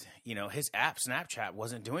 And, his app, Snapchat,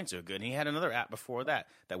 wasn't doing so good. And he had another app before that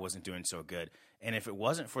wasn't doing so good. And if it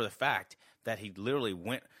wasn't for the fact that he literally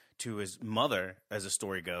went to his mother, as the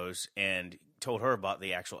story goes, and told her about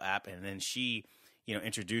the actual app, and then she,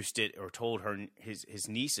 introduced it or told her his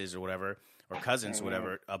nieces or whatever, or cousins or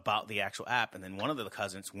whatever, about the actual app. And then one of the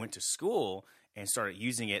cousins went to school and started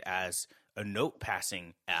using it as a note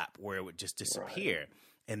passing app where it would just disappear. Right.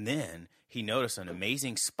 And then he noticed an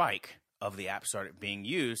amazing spike of the app started being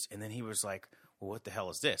used. And then he was like, well, what the hell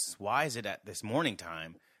is this? Why is it at this morning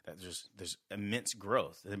time that there's immense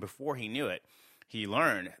growth? And then before he knew it, he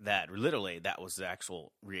learned that literally that was the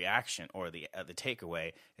actual reaction, or the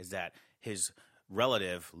takeaway is that his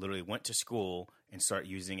relative literally went to school and started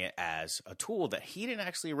using it as a tool that he didn't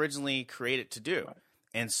actually originally create it to do. Right.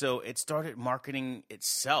 And so it started marketing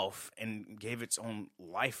itself and gave its own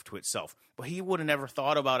life to itself. But he would have never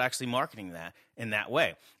thought about actually marketing that in that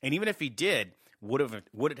way. And even if he did, would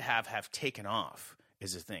it have taken off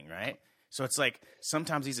is the thing, right? So it's like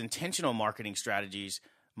sometimes these intentional marketing strategies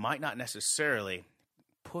might not necessarily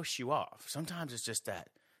push you off. Sometimes it's just that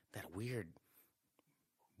weird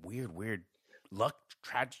luck,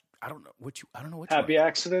 tragic. I don't know which happy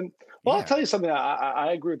accident. Well, yeah. I'll tell you something.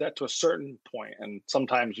 I agree with that to a certain point, and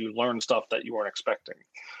sometimes you learn stuff that you weren't expecting.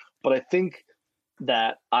 But I think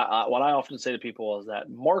that what I often say to people is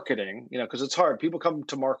that marketing, because it's hard. People come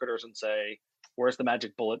to marketers and say, "Where's the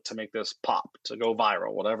magic bullet to make this pop, to go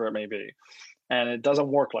viral, whatever it may be?" And it doesn't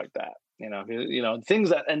work like that.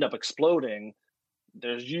 Things that end up exploding,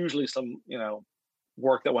 there's usually some,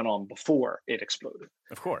 work that went on before it exploded.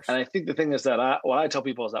 Of course. And I think the thing is that what I tell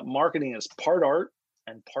people is that marketing is part art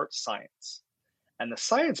and part science. And the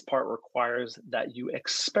science part requires that you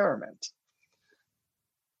experiment.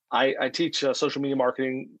 I teach social media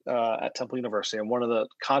marketing at Temple University. And one of the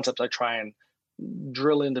concepts I try and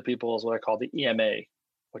drill into people is what I call the EMA,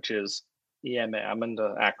 which is EMA. I'm into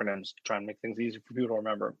acronyms, trying to make things easy for people to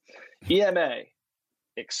remember. EMA,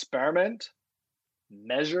 experiment,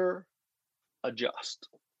 measure, adjust.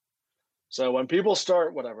 So when people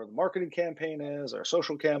start whatever the marketing campaign is or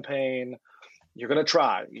social campaign, you're going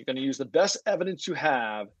to use the best evidence you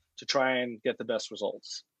have to try and get the best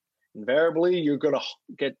results. Invariably, you're going to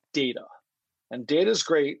get data, and data is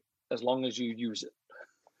great as long as you use it.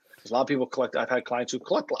 Because a lot of people I've had clients who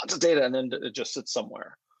collect lots of data and then it just sits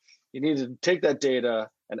somewhere. You need to take that data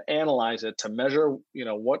and analyze it to measure,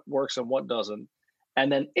 what works and what doesn't,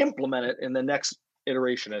 and then implement it in the next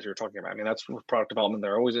iteration, as you're talking about. I mean, that's with product development.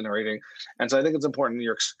 They're always iterating. And so I think it's important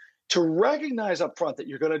to recognize up front that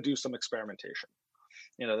you're going to do some experimentation.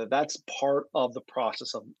 That's part of the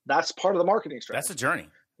process that's part of the marketing strategy. That's a journey.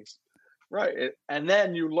 Right. And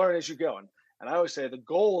then you learn as you go. And I always say the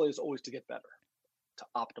goal is always to get better, to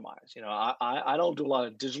optimize. I don't do a lot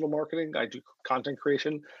of digital marketing. I do content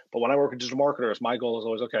creation. But when I work with digital marketers, my goal is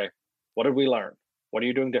always, okay, what did we learn? What are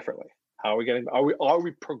you doing differently? How are we are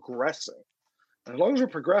we progressing? And as long as we're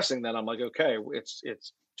progressing, then I'm like, okay,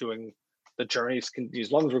 it's doing the journeys.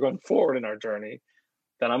 As long as we're going forward in our journey,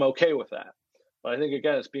 then I'm okay with that. But I think,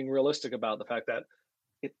 again, it's being realistic about the fact that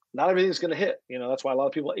not everything's going to hit. That's why a lot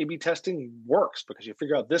of people, A/B testing works, because you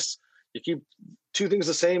figure out this, you keep two things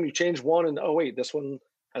the same, you change one, and oh, wait, this one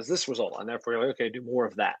has this result. And therefore, you're like, okay, do more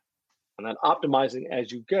of that. And then optimizing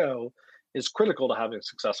as you go is critical to having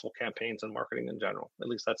successful campaigns and marketing in general. At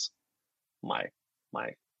least that's my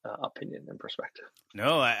opinion and perspective.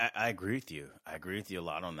 No, I agree with you. I agree with you a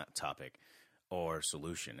lot on that topic or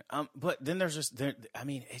solution. But then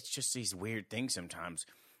it's just these weird things sometimes.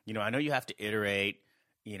 I know you have to iterate,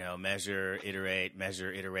 measure, iterate,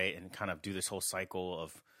 and kind of do this whole cycle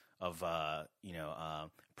of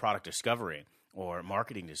product discovery or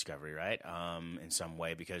marketing discovery, right? In some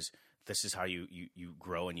way, because this is how you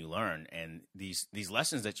grow and you learn. And these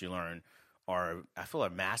lessons that you learn I feel are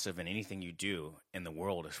massive in anything you do in the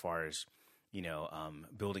world as far as,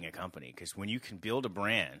 building a company. Because when you can build a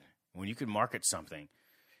brand, when you can market something,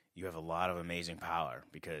 you have a lot of amazing power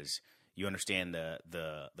because you understand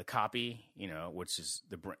the copy, which is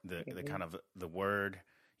the kind of the word,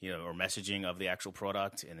 or messaging of the actual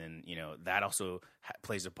product. And then, that also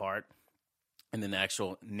plays a part. And then the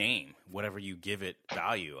actual name, whatever you give it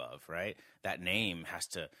value of, right? That name has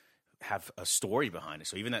to have a story behind it.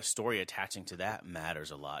 So even that story attaching to that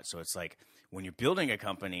matters a lot. So it's like when you're building a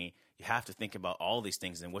company, you have to think about all these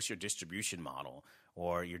things. And what's your distribution model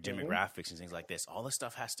or your demographics and things like this? All this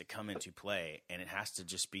stuff has to come into play, and it has to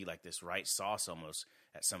just be like this right sauce almost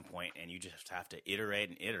at some point. And you just have to iterate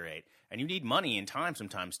and iterate. And you need money and time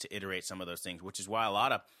sometimes to iterate some of those things, which is why a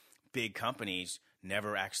lot of big companies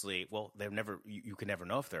never actually, well, they've never, you can never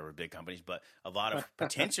know if they were big companies, but a lot of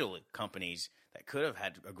potential companies that could have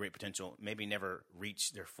had a great potential maybe never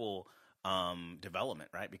reached their full development,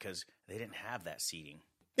 right? Because they didn't have that seeding.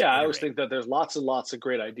 Yeah, I always think that there's lots and lots of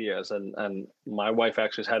great ideas. And my wife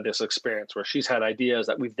actually has had this experience where she's had ideas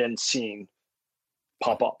that we've then seen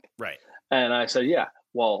pop up. Right. And I said, yeah,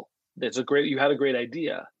 well, you had a great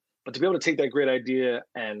idea, but to be able to take that great idea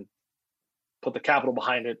and put the capital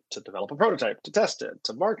behind it to develop a prototype, to test it,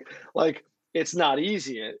 to market, like it's not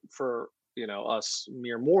easy for, us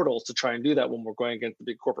mere mortals to try and do that when we're going against the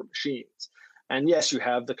big corporate machines. And yes, you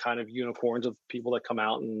have the kind of unicorns of people that come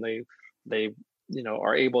out and they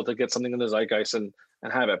are able to get something in the zeitgeist and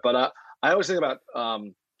have it. But I always think about,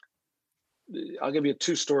 I'll give you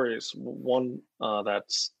two stories. One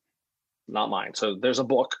that's not mine. So there's a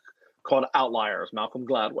book called Outliers, Malcolm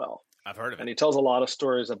Gladwell. I've heard of it. And he tells a lot of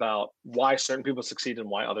stories about why certain people succeed and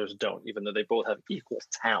why others don't, even though they both have equal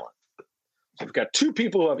talent. So you've got two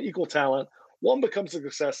people who have equal talent. One becomes a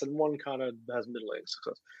success and one kind of has middle-aged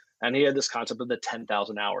success. And he had this concept of the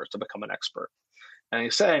 10,000 hours to become an expert. And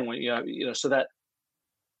he's saying, so that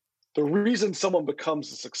the reason someone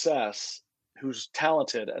becomes a success who's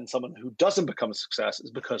talented and someone who doesn't become a success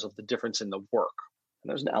is because of the difference in the work. And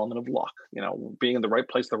there's an element of luck, being in the right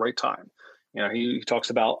place at the right time. He talks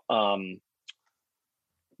about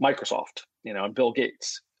Microsoft, and Bill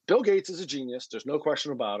Gates. Bill Gates is a genius. There's no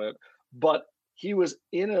question about it. But he was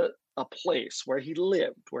in a place where he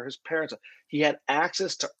lived, where his parents, he had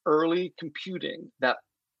access to early computing that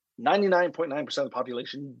 99.9% of the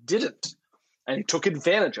population didn't. And he took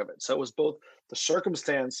advantage of it. So it was both the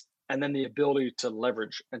circumstance and then the ability to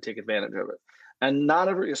leverage and take advantage of it. And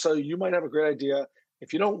so you might have a great idea.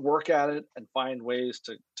 If you don't work at it and find ways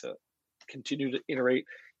to continue to iterate,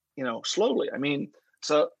 slowly. I mean,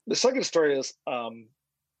 so the second story is,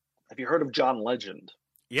 have you heard of John Legend?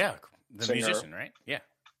 Yeah, the singer? Musician, right? Yeah.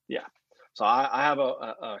 Yeah. So I have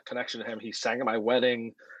a connection to him. He sang at my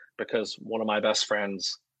wedding because one of my best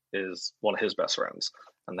friends is one of his best friends,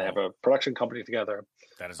 and they have a production company together.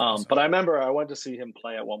 That is awesome. But I remember I went to see him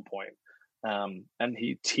play at one point, and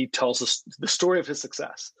he tells us the story of his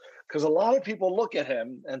success, because a lot of people look at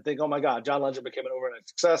him and think, oh my God, John Legend became an overnight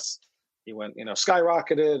success. He went,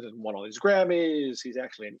 skyrocketed and won all these Grammys. He's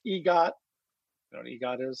actually an EGOT. You know what an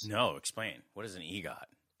EGOT is? No, explain. What is an EGOT?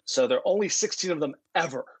 So there are only 16 of them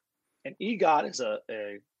ever. An EGOT is a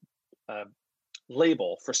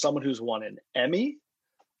label for someone who's won an Emmy,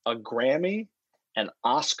 a Grammy, an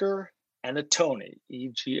Oscar, and a Tony,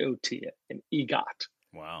 EGOT, an EGOT.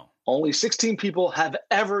 Wow. Only 16 people have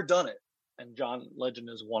ever done it, and John Legend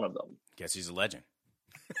is one of them. Guess he's a legend.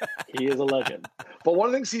 He is a legend. But one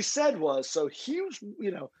of the things he said was, so he was,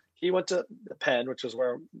 he went to Penn, which is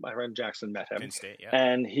where my friend Jackson met him. Penn State, yeah.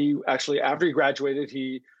 And he actually, after he graduated,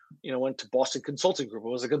 he, went to Boston Consulting Group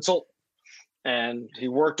and was a consultant. And he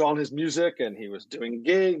worked on his music, and he was doing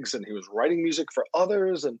gigs, and he was writing music for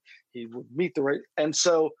others, and he would meet the right. And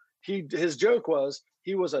so his joke was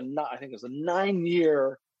he was a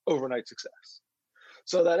 9-year overnight success.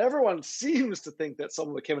 So that everyone seems to think that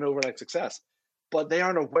someone became an overnight success, but they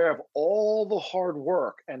aren't aware of all the hard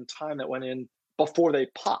work and time that went in before they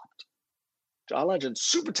popped. John Legend,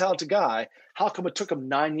 super talented guy. How come it took him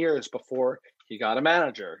 9 years before he got a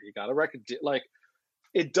manager? He got a record deal? Like,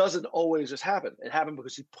 it doesn't always just happen. It happened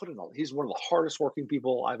because he put in all. He's one of the hardest working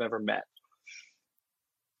people I've ever met.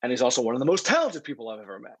 And he's also one of the most talented people I've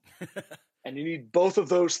ever met. And you need both of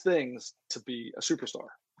those things to be a superstar.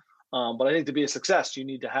 But I think to be a success, you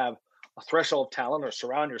need to have a threshold of talent or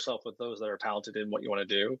surround yourself with those that are talented in what you want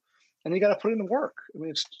to do. And you got to put in the work. I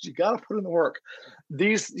mean, you got to put in the work.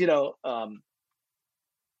 These,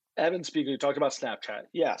 Evan Spiegel, you talked about Snapchat.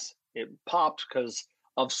 Yes, it popped because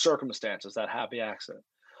of circumstances, that happy accident.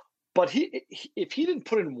 But if he didn't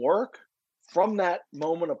put in work from that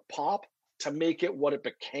moment of pop to make it what it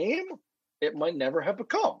became, it might never have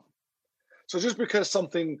become. So just because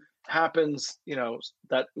something happens,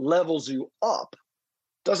 that levels you up,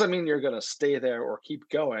 doesn't mean you're going to stay there or keep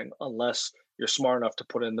going unless you're smart enough to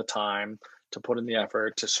put in the time, to put in the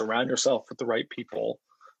effort, to surround yourself with the right people.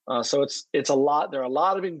 So it's a lot. There are a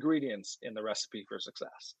lot of ingredients in the recipe for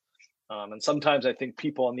success. And sometimes I think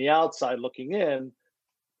people on the outside looking in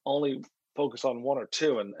only focus on one or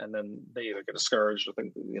two, and then they either get discouraged or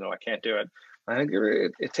think, I can't do it. I think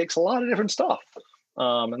it takes a lot of different stuff.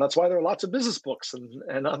 And that's why there are lots of business books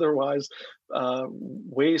and otherwise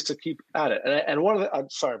ways to keep at it. And one of the, I'm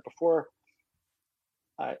sorry, before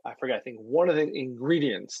I forget, I think one of the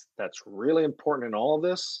ingredients that's really important in all of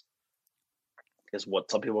this is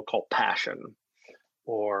what some people call passion,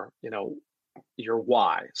 or, your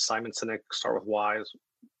why. Simon Sinek, Start With Why, is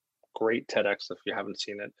great TEDx. If you haven't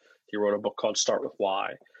seen it, he wrote a book called Start With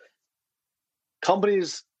Why.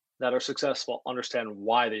 Companies that are successful understand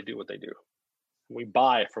why they do what they do. We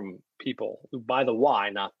buy from people who buy the why,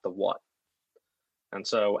 not the what. And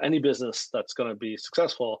so any business that's going to be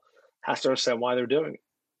successful has to understand why they're doing it,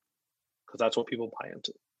 because that's what people buy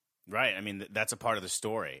into. Right. I mean, that's a part of the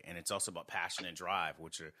story. And it's also about passion and drive,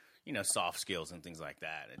 which are, soft skills and things like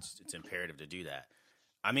that. It's imperative to do that.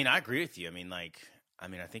 I mean, I agree with you.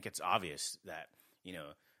 I think it's obvious that,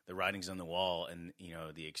 the writing's on the wall and,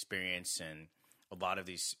 the experience and a lot of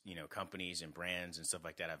these, companies and brands and stuff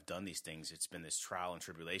like that have done these things. It's been this trial and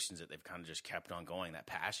tribulations that they've kind of just kept on going. That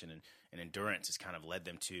passion and endurance has kind of led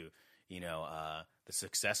them to, the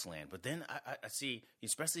success land. But then I see,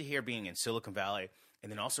 especially here being in Silicon Valley and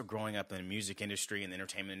then also growing up in the music industry and the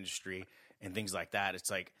entertainment industry and things like that, it's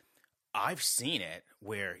like I've seen it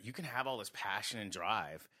where you can have all this passion and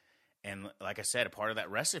drive. And like I said, a part of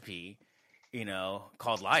that recipe,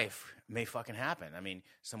 called life may fucking happen. I mean,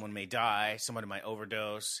 someone may die, somebody might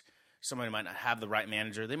overdose, somebody might not have the right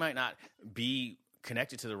manager, they might not be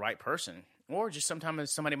connected to the right person, or just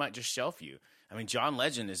sometimes somebody might just shelf you. I mean, John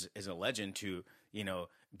Legend is a legend to,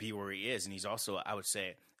 be where he is. And he's also, I would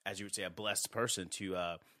say, as you would say, a blessed person to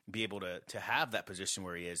be able to have that position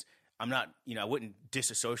where he is. I'm not, I wouldn't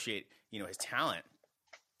disassociate, his talent,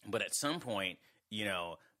 but at some point,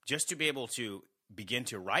 just to be able to begin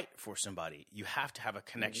to write for somebody, you have to have a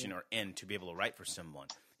connection or end to be able to write for someone.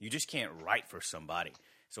 You just can't write for somebody.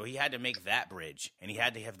 So he had to make that bridge, and he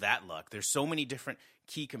had to have that luck. There's so many different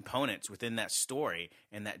key components within that story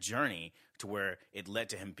and that journey to where it led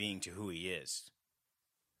to him being to who he is.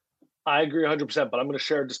 I agree 100%, but I'm going to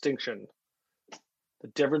share a distinction. The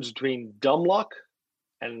difference between dumb luck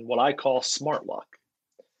and what I call smart luck.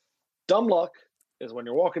 Dumb luck is when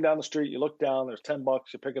you're walking down the street, you look down, there's $10,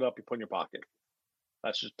 you pick it up, you put in your pocket.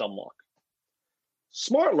 That's just dumb luck.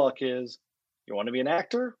 Smart luck is, you want to be an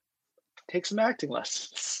actor? Take some acting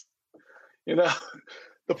lessons.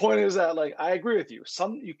 The point is that, I agree with you.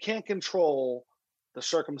 You can't control the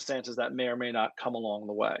circumstances that may or may not come along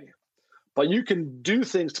the way, but you can do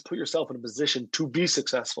things to put yourself in a position to be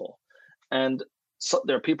successful. And so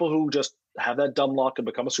there are people who just have that dumb luck and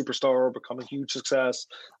become a superstar or become a huge success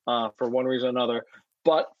for one reason or another.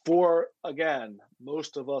 But for, again,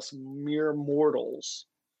 most of us mere mortals,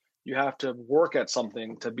 you have to work at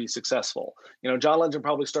something to be successful. John Legend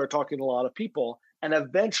probably started talking to a lot of people, and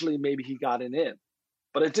eventually maybe he got an in.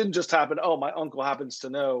 But it didn't just happen, oh, my uncle happens to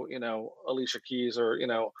know, Alicia Keys or,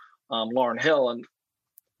 Lauryn Hill. And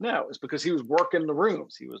no, it's because he was working the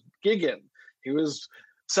rooms. He was gigging.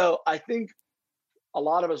 So I think a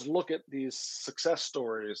lot of us look at these success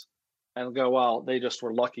stories and go, well, they just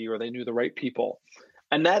were lucky or they knew the right people.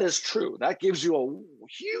 And that is true. That gives you a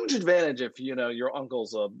huge advantage if, your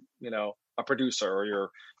uncle's a producer or your,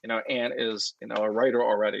 aunt is, a writer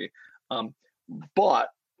already. But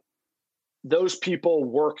those people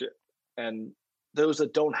work it, and those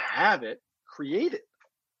that don't have it create it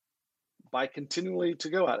by continually to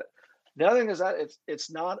go at it. The other thing is that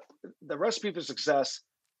it's not, the recipe for success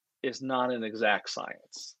is not an exact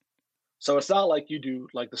science. So it's not like you do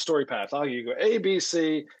like the story path. You go A, B,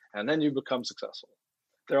 C, and then you become successful.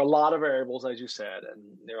 There are a lot of variables, as you said, and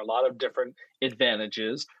there are a lot of different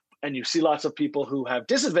advantages. And you see lots of people who have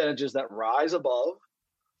disadvantages that rise above.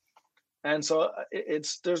 And so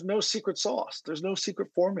there's no secret sauce. There's no secret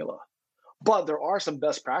formula. But there are some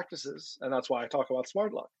best practices. And that's why I talk about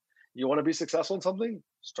smart luck. You want to be successful in something?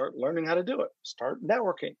 Start learning how to do it. Start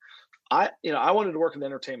networking. I wanted to work in the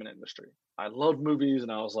entertainment industry. I loved movies,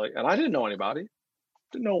 and I was like, and I didn't know anybody.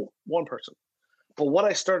 Didn't know one person. But what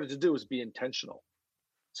I started to do was be intentional.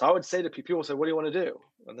 So I would say to people, say, what do you want to do?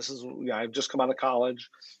 And this is, I've just come out of college.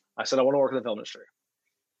 I said, I want to work in the film industry.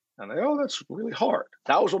 And they, oh, that's really hard.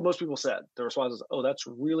 That was what most people said. The response is, oh, that's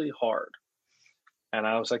really hard. And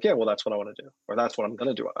I was like, yeah, well, that's what I want to do. Or that's what I'm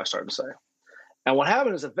going to do, I started to say. And what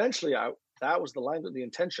happened is eventually that was the language, the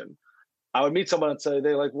intention. I would meet someone and say,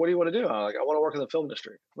 they're like, what do you want to do? I'm like, I want to work in the film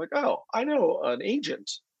industry. I'm like, oh, I know an agent.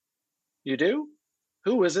 You do?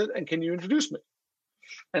 Who is it? And can you introduce me?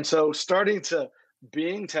 And so starting to be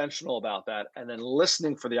intentional about that and then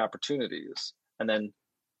listening for the opportunities and then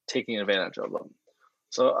taking advantage of them.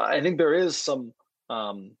 So I think there is some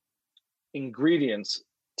ingredients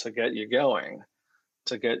to get you going,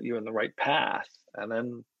 to get you in the right path. And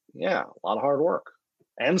then, yeah, a lot of hard work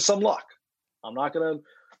and some luck. I'm not going to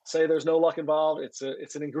say there's no luck involved. It's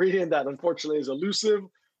an ingredient that unfortunately is elusive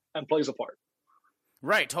and plays a part.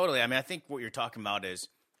 Right, totally. I mean, I think what you're talking about is,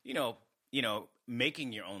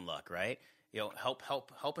 making your own luck, right?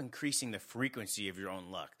 Help increasing the frequency of your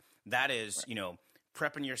own luck. That is,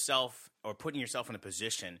 prepping yourself or putting yourself in a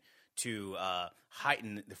position to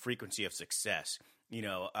heighten the frequency of success.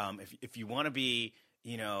 If you want to be,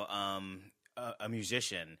 a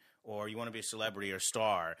musician, or you want to be a celebrity or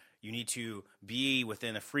star, you need to be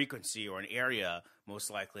within a frequency or an area,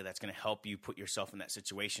 most likely, that's going to help you put yourself in that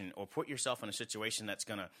situation, or put yourself in a situation that's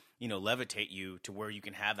going to, levitate you to where you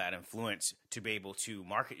can have that influence to be able to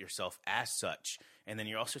market yourself as such. And then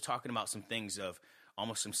you're also talking about some things of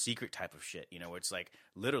almost some secret type of shit, where it's like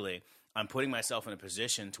literally I'm putting myself in a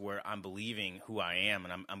position to where I'm believing who I am,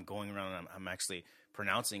 and I'm going around and I'm actually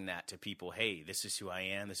pronouncing that to people. Hey, this is who I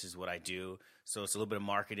am. This is what I do. So it's a little bit of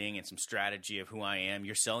marketing and some strategy of who I am.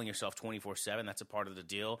 You're selling yourself 24/7. That's a part of the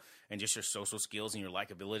deal. And just your social skills and your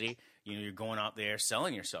likability. You're going out there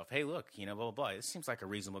selling yourself. Hey, look, blah, blah, blah. This seems like a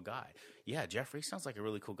reasonable guy. Yeah, Geoffrey sounds like a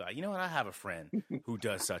really cool guy. You know what? I have a friend who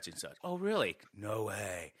does such and such. Oh, really? No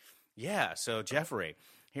way. Yeah. So Geoffrey,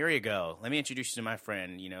 here you go. Let me introduce you to my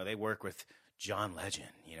friend. They work with John Legend.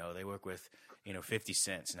 They work with 50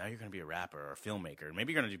 Cent. Now you're going to be a rapper or a filmmaker.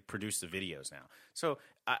 Maybe you're going to produce the videos now. So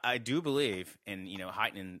I do believe in,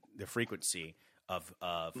 heightening the frequency of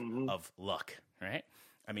luck, right?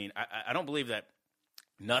 I mean, I don't believe that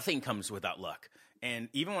nothing comes without luck. And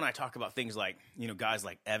even when I talk about things like, guys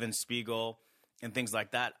like Evan Spiegel and things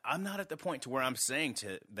like that, I'm not at the point to where I'm saying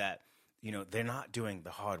that, they're not doing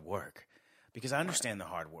the hard work. Because I understand the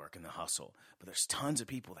hard work and the hustle, but there's tons of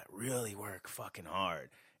people that really work fucking hard,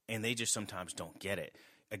 and they just sometimes don't get it.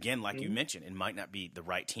 Again, like you mentioned, it might not be the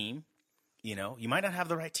right team. You might not have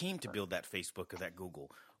the right team to build that Facebook or that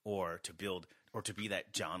Google, or to be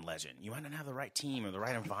that John Legend. You might not have the right team or the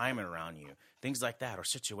right environment around you, things like that, or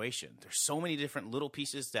situation. There's so many different little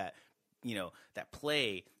pieces that, that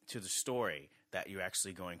play to the story that you're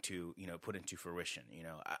actually going to, put into fruition.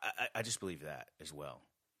 I just believe that as well.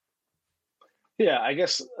 Yeah, I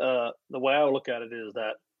guess the way I look at it is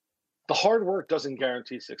that the hard work doesn't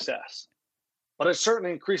guarantee success, but it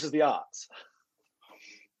certainly increases the odds.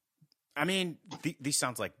 I mean, these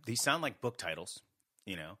sound like book titles,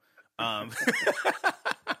 I'm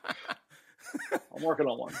working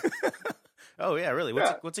on one. Oh yeah, really?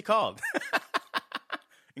 What's it called?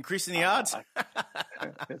 Increasing the odds.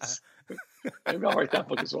 Maybe I'll write that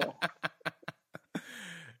book as well.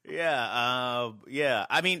 Yeah, yeah.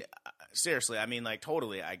 I mean, seriously. I mean, like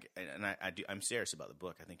totally. I'm serious about the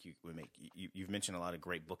book. I think you've mentioned a lot of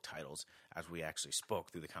great book titles as we actually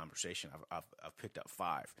spoke through the conversation. I've picked up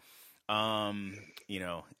 5. Not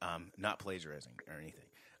plagiarizing or anything.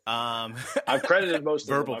 I've credited most of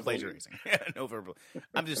verbal plagiarizing. No verbal.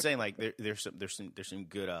 I'm just saying, like there's some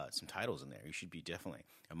good some titles in there. You should be definitely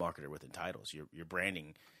a marketer within titles. Your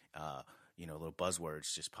branding, little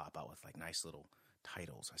buzzwords just pop out with like nice little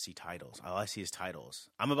titles. I see titles. All I see is titles.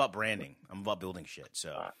 I'm about branding. I'm about building shit.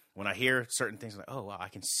 So when I hear certain things, I'm like, oh wow, I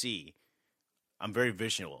can see. I'm very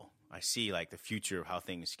visual. I see like the future of how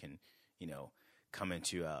things can, come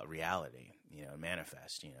into reality,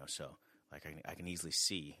 manifest. So like I can easily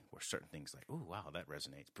see where certain things like, oh wow, that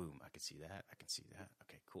resonates. Boom, I can see that. I can see that.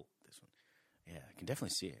 Okay, cool. This one, yeah, I can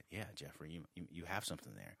definitely see it. Yeah, Geoffrey, you have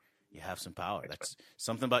something there. You have some power. That's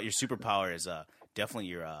something about your superpower is definitely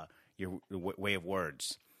your way of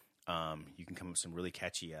words. You can come up with some really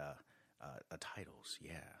catchy titles.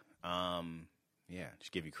 Yeah. Yeah.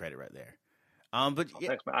 Just give you credit right there. But yeah,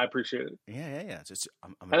 thanks, man. I appreciate it. Yeah.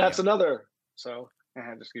 And that's another. So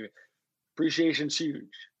just give you appreciation's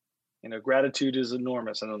huge. Gratitude is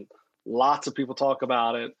enormous, and lots of people talk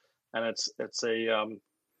about it. And it's a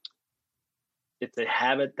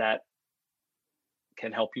habit that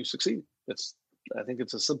can help you succeed. I think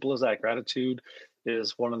it's as simple as that. Gratitude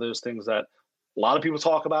is one of those things that a lot of people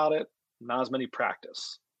talk about it, not as many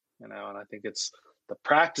practice, and I think it's the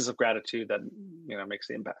practice of gratitude that, makes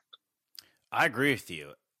the impact. I agree with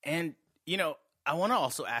you. And, I want to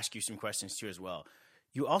also ask you some questions too, as well.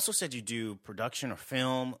 You also said you do production or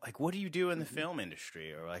film. Like, what do you do in the film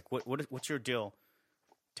industry, or like, what's your deal?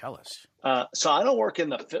 Tell us. So I don't work in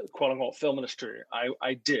the quote unquote film industry.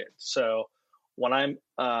 I did. So when I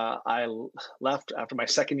left after my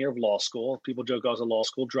second year of law school, people joke I was a law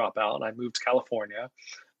school dropout, and I moved to California.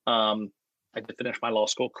 I did finish my law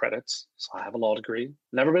school credits, so I have a law degree.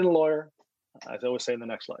 Never been a lawyer. I always say in the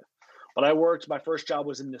next life. But my first job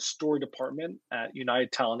was in the story department at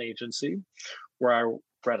United Talent Agency, where I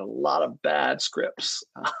read a lot of bad scripts.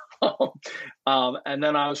 And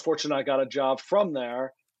then I was fortunate I got a job from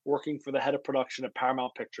there working for the head of production at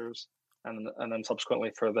Paramount Pictures, and then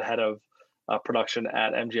subsequently for the head of production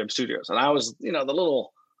at MGM Studios. And I was, the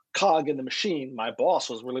little cog in the machine. My boss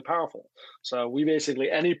was really powerful. So we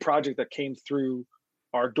basically, any project that came through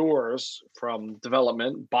our doors, from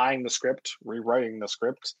development, buying the script, rewriting the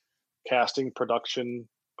script, casting, production,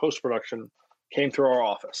 post-production, came through our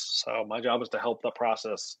office. So my job was to help the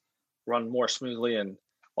process run more smoothly, and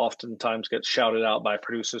oftentimes get shouted out by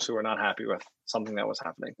producers who are not happy with something that was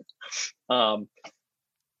happening.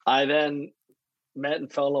 I then met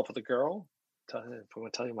and fell in love with a girl. I'm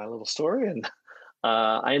going to tell you my little story. And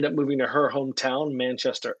I ended up moving to her hometown,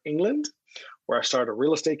 Manchester, England, where I started a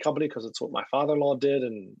real estate company because it's what my father-in-law did.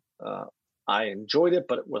 And I enjoyed it,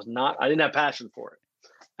 but I didn't have passion for it.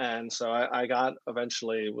 And so I'm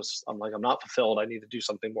like, I'm not fulfilled. I need to do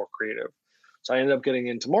something more creative. So I ended up getting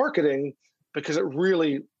into marketing because it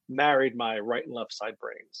really married my right and left side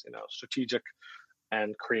brains, strategic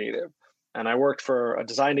and creative. And I worked for a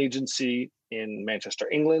design agency in Manchester,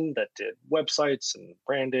 England, that did websites and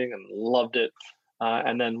branding, and loved it.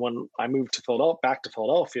 And then when I moved back to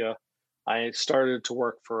Philadelphia, I started to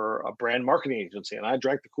work for a brand marketing agency, and I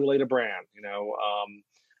drank the Kool-Aid of brand,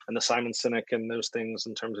 and the Simon Sinek and those things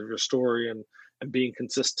in terms of your story and being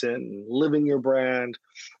consistent and living your brand.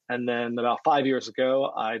 And then about 5 years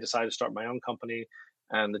ago, I decided to start my own company.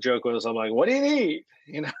 And the joke was, I'm like, what do you need?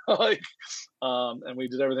 And we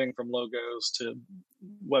did everything from logos to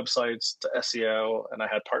websites to SEO. And I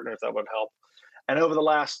had partners that would help. And over the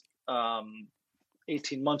last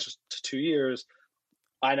 18 months to 2 years,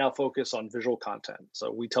 I now focus on visual content.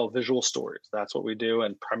 So we tell visual stories. That's what we do,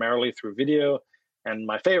 and primarily through video. And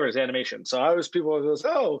my favorite is animation. So people go,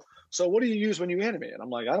 oh, so what do you use when you animate? And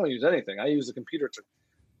I'm like, I don't use anything. I use the computer to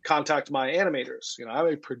contact my animators. I'm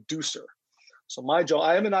a producer. So my job,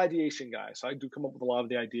 I am an ideation guy. So I do come up with a lot of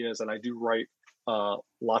the ideas, and I do write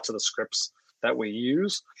lots of the scripts that we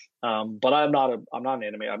use. But I'm not an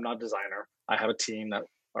animator. I'm not a designer. I have a team that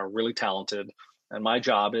are really talented. And my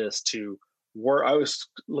job is to work. I always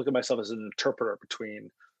look at myself as an interpreter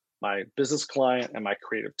between my business client and my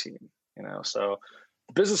creative team. So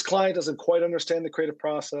the business client doesn't quite understand the creative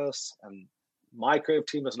process, and my creative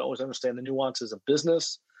team doesn't always understand the nuances of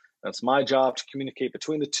business. And it's my job to communicate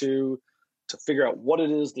between the two, to figure out what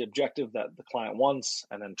it is, the objective that the client wants,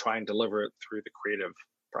 and then try and deliver it through the creative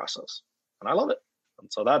process. And I love it.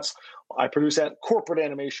 And so I produce corporate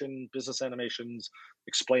animation, business animations,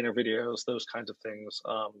 explainer videos, those kinds of things,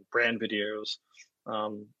 brand videos.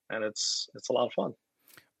 And it's a lot of fun.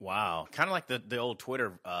 Wow. Kind of like the old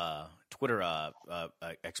Twitter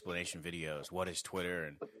explanation videos. What is Twitter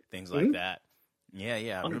and things like that. Yeah.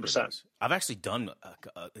 I remember 100%. those. I've actually done,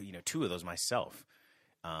 2 of those myself.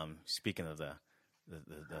 Speaking of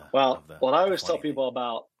what I always tell people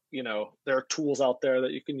about, there are tools out there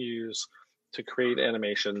that you can use to create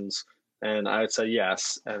animations. And I would say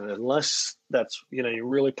yes. And unless that's, you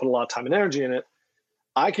really put a lot of time and energy in it,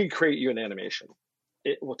 I can create you an animation.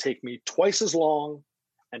 It will take me twice as long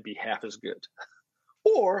and be half as good.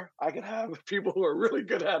 Or I can have people who are really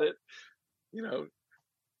good at it,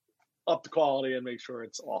 up the quality and make sure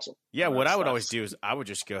it's awesome. Yeah, what I would always do is I would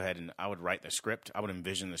just go ahead and I would write the script. I would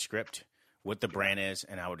envision the script, what the brand is,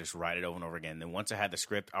 and I would just write it over and over again. Then once I had the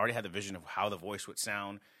script, I already had the vision of how the voice would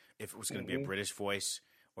sound, if it was going to be a British voice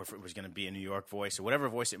or if it was going to be a New York voice or whatever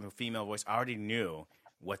voice, a female voice. I already knew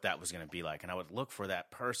what that was going to be like. And I would look for that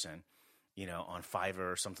person, on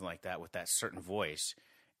Fiverr or something like that with that certain voice.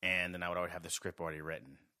 And then I would already have the script already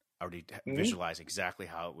written. I already visualize exactly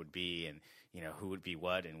how it would be, and who would be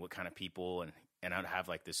what and what kind of people, and I'd have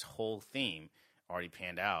like this whole theme already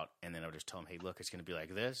panned out, and then I would just tell them, hey, look, it's going to be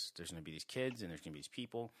like this. There's going to be these kids, and there's going to be these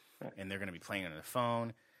people, and they're going to be playing on the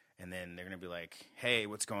phone, and then they're going to be like, hey,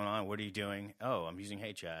 what's going on? What are you doing? Oh, I'm using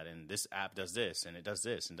HeyChat, and this app does this, and it does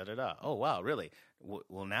this, and da-da-da. Oh, wow, really?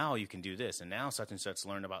 Well, now you can do this, and now such and such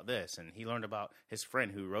learned about this, and he learned about his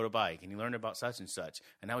friend who rode a bike, and he learned about such and such,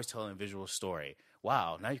 and now he's telling a visual story.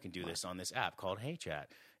 Wow, now you can do this on this app called HeyChat,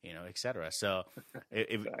 et cetera. So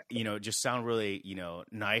it just sound really,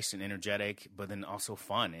 nice and energetic, but then also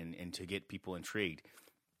fun and to get people intrigued.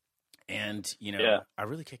 And, I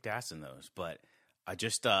really kicked ass in those, but I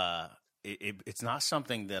just, it's not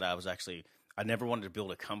something that I never wanted to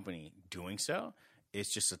build a company doing so.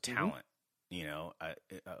 It's just a talent,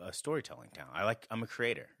 a storytelling talent. I'm a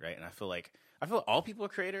creator, right? And I feel all people are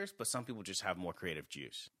creators, but some people just have more creative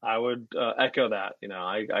juice. I would echo that.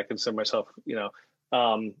 I consider myself,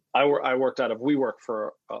 I worked out of WeWork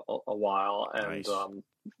for a while, and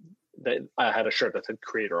Nice. I had a shirt that said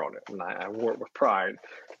creator on it, and I wore it with pride,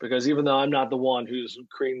 because even though I'm not the one who's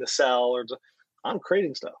creating the cell, I'm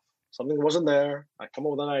creating stuff. Something wasn't there. I come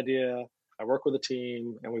up with an idea. I work with a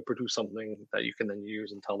team, and we produce something that you can then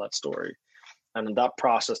use and tell that story. And that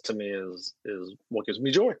process to me is what gives me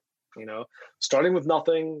joy. Starting with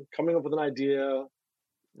nothing, coming up with an idea,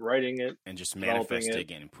 writing it, And just manifesting it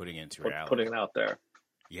and putting it into reality. putting it out there.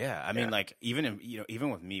 Yeah, I mean, like even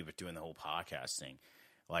with me with doing the whole podcast thing,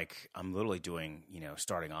 like I'm literally doing,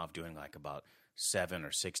 starting off doing like about 7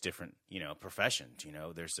 or 6 different, professions.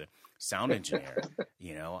 There's a sound engineer.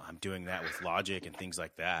 I'm doing that with Logic and things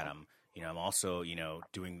like that. I'm also,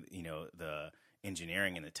 doing, the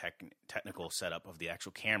engineering and the technical setup of the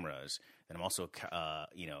actual cameras. And I'm also,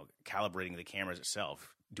 calibrating the cameras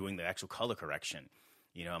itself, doing the actual color correction.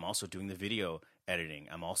 I'm also doing the video editing.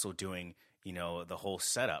 I'm also doing, the whole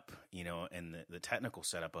setup, and the technical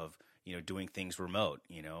setup of, doing things remote,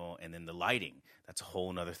 and then the lighting. That's a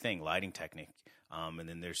whole nother thing, lighting technique. And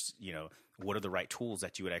then there's, what are the right tools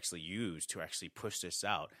that you would actually use to actually push this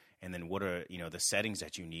out? And then what are, the settings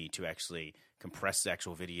that you need to actually compress the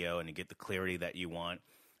actual video and to get the clarity that you want?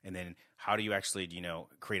 And then how do you actually,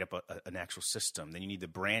 create up an actual system? Then you need the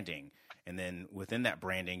branding. And then within that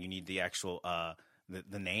branding, you need the actual,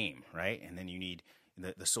 the name, right? And then you need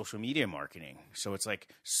the social media marketing. So it's like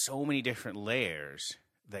so many different layers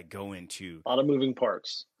that go into a lot of moving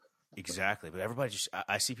parts. Exactly. But everybody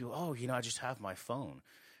I see people, I just have my phone.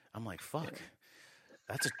 I'm like, fuck.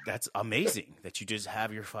 That's amazing that you just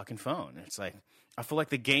have your fucking phone. It's like, I feel like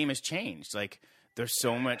the game has changed. Like there's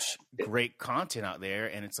so much great content out there,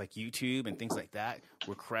 and it's like YouTube and things like that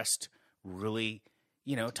request really,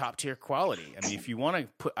 top tier quality. I mean,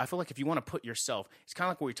 I feel like if you want to put yourself, it's kind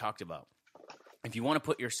of like what we talked about. If you want to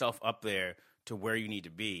put yourself up there to where you need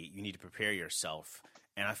to be, you need to prepare yourself.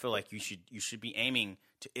 And I feel like you should be aiming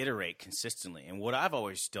to iterate consistently. And what I've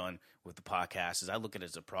always done with the podcast is I look at it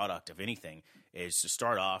as a product of anything, is to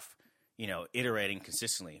start off, iterating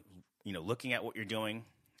consistently, looking at what you're doing,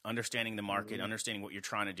 understanding the market, understanding what you're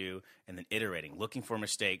trying to do, and then iterating, looking for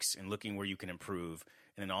mistakes and looking where you can improve.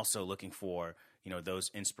 And then also looking for,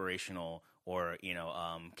 those inspirational or,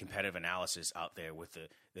 competitive analysis out there with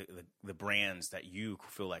the brands that you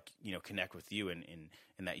feel like, connect with you and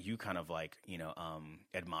that you kind of like,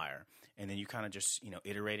 admire. And then you kind of just,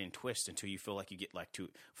 iterate and twist until you feel like you get like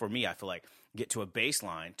for me, I feel like get to a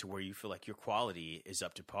baseline to where you feel like your quality is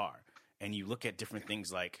up to par. And you look at different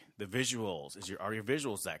things like the visuals. Are your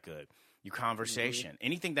visuals that good? Your conversation,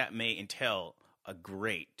 anything that may entail a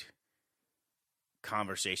great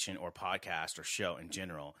conversation or podcast or show in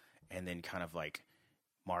general, and then kind of like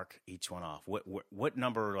mark each one off. What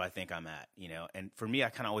number do I think I'm at? And for me, I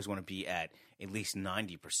kind of always want to be at least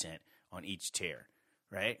 90% on each tier,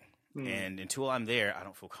 right? And until I'm there, I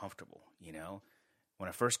don't feel comfortable. When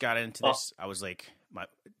I first got into this, I was like,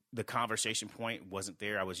 the conversation point wasn't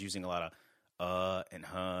there. I was using a lot of and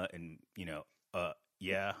and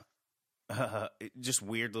yeah. Just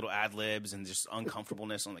weird little ad libs and just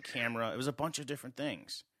uncomfortableness on the camera. It was a bunch of different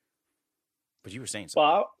things. But you were saying something.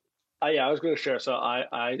 Well, I was going to share. So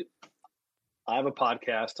I have a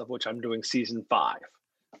podcast of which I'm doing season 5.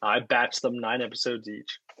 I batch them 9 episodes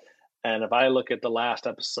each. And if I look at the last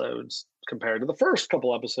episodes compared to the first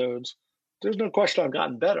couple episodes, there's no question I've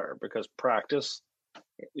gotten better, because practice,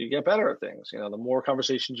 you get better at things. The more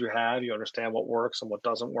conversations you have, you understand what works and what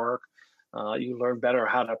doesn't work. You learn better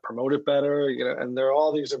how to promote it better, and there are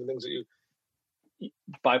all these different things that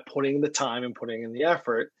by putting the time and putting in the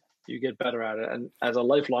effort, you get better at it. And as a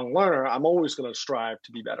lifelong learner, I'm always going to strive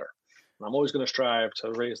to be better. And I'm always going to strive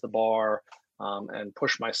to raise the bar and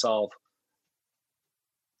push myself.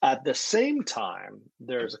 At the same time,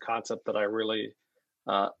 there's a concept that I really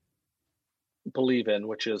believe in,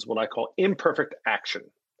 which is what I call imperfect action.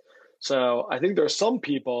 So I think there are some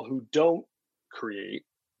people who don't create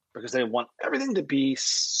because they want everything to be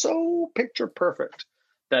so picture perfect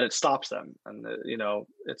that it stops them. And,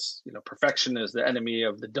 it's, perfection is the enemy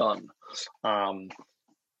of the done. Not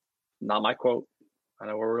my quote. I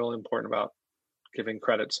know we're really important about giving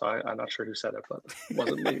credit, so I'm not sure who said it, but it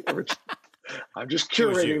wasn't me. I'm just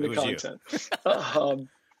curating the content.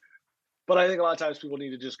 But I think a lot of times people need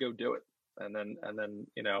to just go do it, and then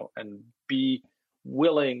and be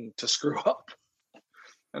willing to screw up,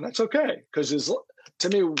 and that's okay. Because to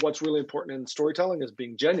me, what's really important in storytelling is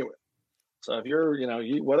being genuine. So if you're,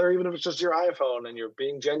 whether even if it's just your iPhone and you're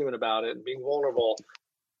being genuine about it and being vulnerable,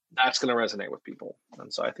 that's going to resonate with people.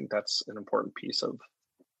 And so I think that's an important piece of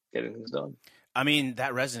getting things done. I mean,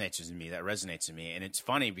 that resonates with me. And it's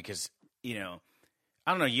funny because,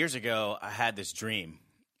 I don't know, years ago, I had this dream,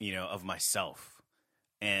 of myself.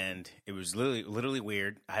 And it was literally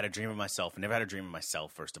weird. I had a dream of myself. I never had a dream of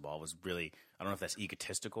myself, first of all. It was really, I don't know if that's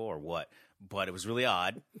egotistical or what, but it was really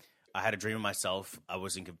odd. I had a dream of myself. I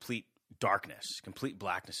was in complete darkness, complete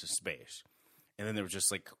blackness of space. And then there was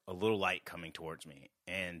just like a little light coming towards me.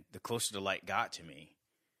 And the closer the light got to me,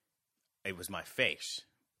 it was my face,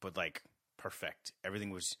 but like perfect. Everything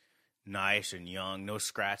was nice and young. No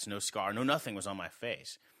scratch, no scar, no nothing was on my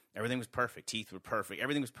face. Everything was perfect. Teeth were perfect.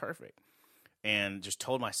 Everything was perfect. And just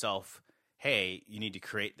told myself, hey, you need to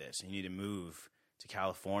create this. You need to move to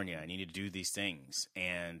California. And you need to do these things.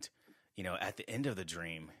 And, at the end of the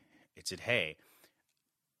dream, it said, hey,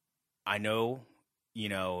 I know,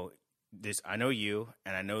 this, I know you,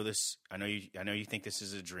 and I know this, I know you think this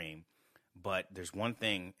is a dream, but there's one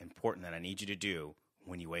thing important that I need you to do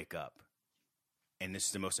when you wake up. And this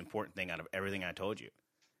is the most important thing out of everything I told you.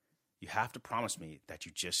 You have to promise me that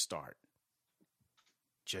you just start.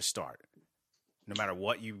 Just start. No matter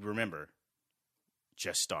what you remember,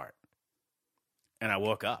 just start. And I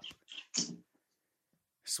woke up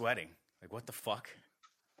sweating. Like, what the fuck?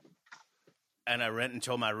 And I went and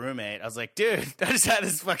told my roommate, I was like, dude, I just had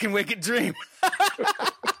this fucking wicked dream.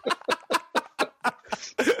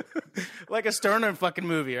 Like a Stoner fucking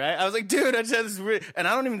movie, right? I was like, dude, I just had this and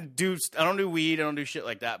I don't do weed, I don't do shit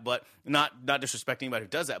like that, but not disrespecting anybody who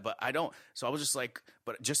does that, but I don't. So I was just like,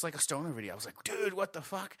 but just like a Stoner video, I was like, dude, what the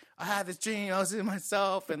fuck? I had this dream, I was in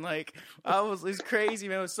myself, and like, it was crazy,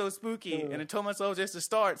 man, it was so spooky, and I told myself just to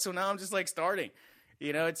start, so now I'm just like starting.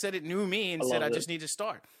 It said it knew me and said I just need to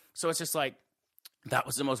start. So it's just like, that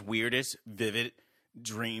was the most weirdest, vivid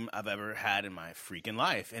dream I've ever had in my freaking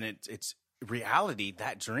life, and it's reality,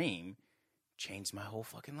 that dream changed my whole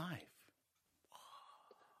fucking life.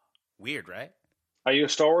 Weird, right? Are you a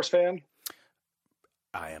Star Wars fan?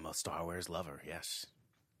 I am a Star Wars lover, yes.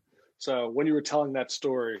 So when you were telling that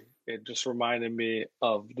story, it just reminded me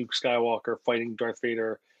of Luke Skywalker fighting Darth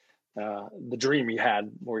Vader, the dream he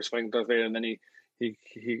had where he's fighting Darth Vader, and then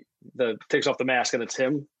he takes off the mask and it's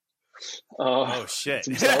him. Oh, shit.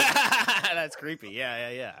 That's creepy.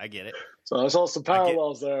 Yeah. I get it. So there's also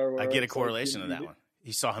parallels there. I get a correlation of that one.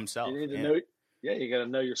 He saw himself. You need to know. Yeah, you got to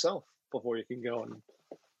know yourself before you can go and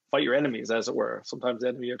fight your enemies, as it were. Sometimes the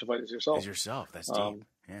enemy you have to fight is yourself. That's deep.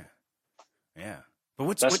 Yeah.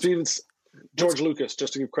 But George Lucas,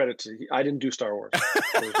 just to give credit to, I didn't do Star Wars.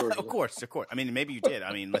 Of course. I mean, maybe you did.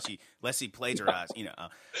 I mean, unless he plagiarized,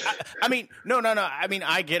 I mean, no. I mean,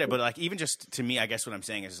 I get it, but like, even just to me, I guess what I'm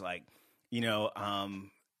saying is like,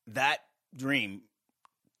 that dream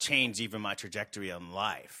changed even my trajectory in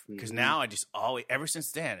life, because now I just always, ever since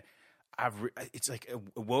then, it's like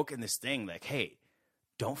awoken this thing like, hey,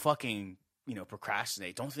 don't fucking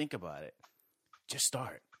procrastinate, don't think about it, just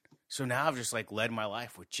start. So now I've just like led my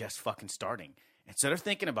life with just fucking starting. Instead of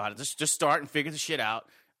thinking about it, just start and figure the shit out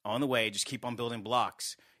on the way. Just keep on building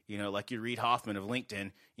blocks. Like you Reid Hoffman of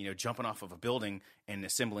LinkedIn, jumping off of a building and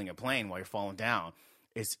assembling a plane while you're falling down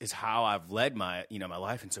is how I've led my, my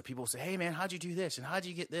life. And so people say, hey man, how'd you do this? And how'd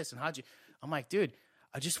you get this? And I'm like, dude,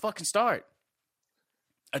 I just fucking start.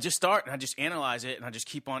 I just start and I just analyze it and I just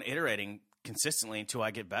keep on iterating consistently until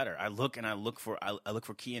I get better. I look for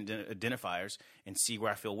key identifiers and see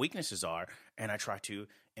where I feel weaknesses are, and I try to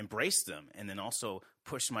embrace them, and then also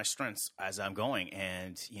push my strengths as I'm going.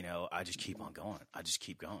 And I just keep on going.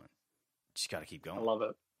 Just got to keep going. I love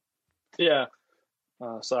it. Yeah.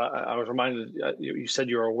 So I was reminded. You said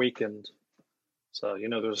you were awakened. So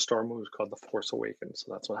there's a Star movie called The Force Awakens.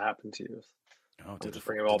 So that's what happened to you. Oh, just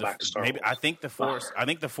bring it all back to Star Wars. I think the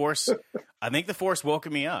Force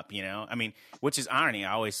woke me up. I mean, which is irony.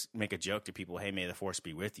 I always make a joke to people, "Hey, may the Force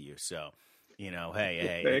be with you." So,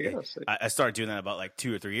 hey. I started doing that about like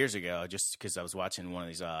 2 or 3 years ago, just because I was watching one of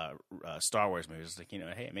these Star Wars movies. Like,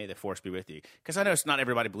 hey, may the Force be with you. Because I know not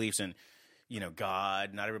everybody believes in,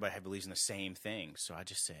 God. Not everybody believes in the same thing. So I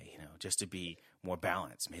just say, just to be more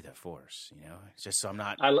balanced, may the Force. Just so I'm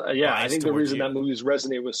not. I think the reason that movies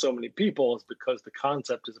resonate with so many people is because the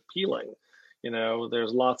concept is appealing.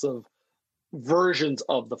 There's lots of versions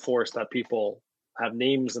of the Force that people have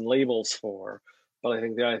names and labels for, but I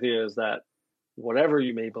think the idea is that whatever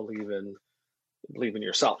you may believe in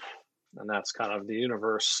yourself, and that's kind of the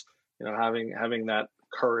universe. Having that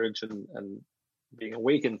courage and being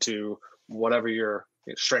awakened to whatever your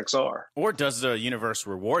strengths are. Or does the universe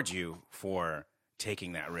reward you for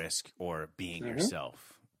taking that risk or being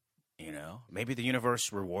yourself? Maybe the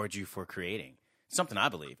universe rewards you for creating. It's something I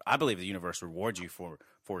believe. I believe the universe rewards you for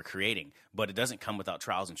creating, but it doesn't come without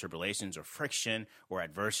trials and tribulations or friction or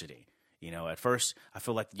adversity. At first, I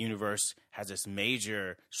feel like the universe has this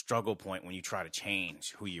major struggle point when you try to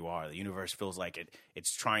change who you are. The universe feels like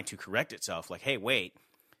it's trying to correct itself. Like, hey, wait,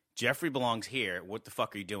 Geoffrey belongs here. What the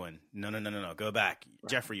fuck are you doing? No. Go back.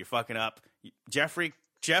 Right. Geoffrey, you're fucking up. Geoffrey,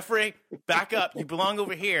 back up. You belong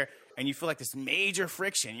over here. And you feel like this major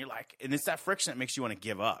friction. You're like, and it's that friction that makes you want to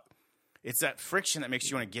give up. It's that friction that makes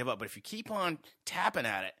you want to give up. But if you keep on tapping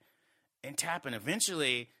at it and tapping,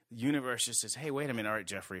 eventually the universe just says, hey, wait a minute. All right,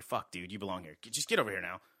 Geoffrey, fuck, dude, you belong here. Just get over here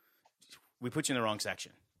now. We put you in the wrong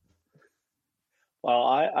section. Well,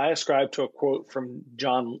 I ascribe to a quote from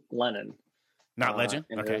John Lennon. Not Legend?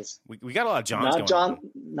 Okay. We got a lot of Johns going on.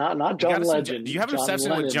 Not John Legend. Do you have an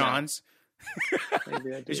obsession with Johns?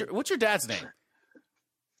 Maybe I do. What's your dad's name?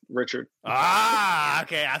 Richard.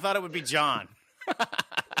 Okay. I thought it would be John.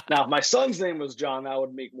 Now, if my son's name was John, that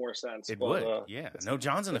would make more sense. It would, yeah. No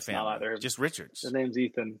Johns in the family. Just Richards. His name's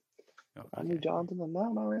Ethan. Okay. Any Johns in the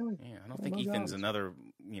No, not really. Yeah, I don't think Ethan's Johns. Another,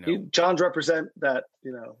 Johns represent that,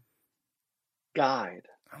 guide.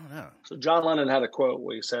 I don't know. So John Lennon had a quote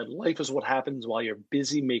where he said, life is what happens while you're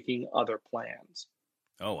busy making other plans.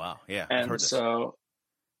 Oh, wow. Yeah, and I've heard this. So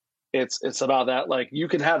it's about that. Like, you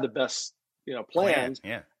can have the best, plans,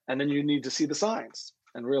 yeah. And then you need to see the signs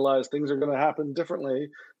and realize things are going to happen differently.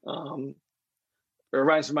 It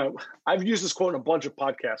reminds me I've used this quote in a bunch of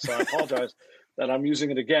podcasts, so I apologize that I'm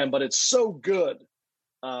using it again, but it's so good,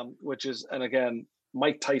 which is, and again,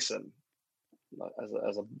 Mike Tyson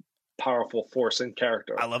as a powerful force and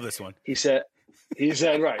character. I love this one. He said,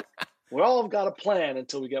 right, we all have got a plan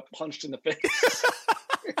until we get punched in the face.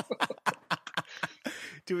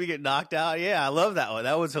 Till we get knocked out. Yeah, I love that one.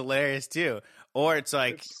 That was hilarious too. Or it's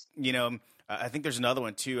like, I think there's another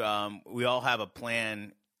one too. We all have a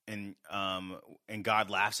plan and God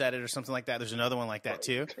laughs at it or something like that. There's another one like that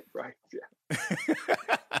too. Right. Yeah.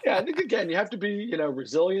 Yeah. I think again, you have to be,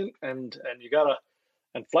 resilient and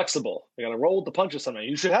flexible. You got to roll with the punches sometimes.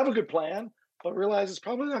 You should have a good plan, but realize it's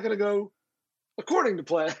probably not going to go according to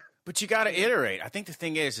plan. But you got to iterate. I think the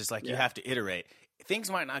thing is you have to iterate. Things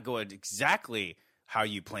might not go exactly how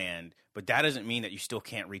you planned, but that doesn't mean that you still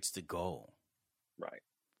can't reach the goal. Right.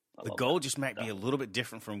 The goal just might be a little bit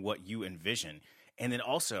different from what you envision. And then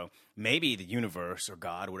also, maybe the universe or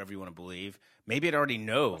God, or whatever you want to believe, maybe it already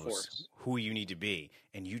knows who you need to be,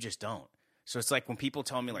 and you just don't. So it's like when people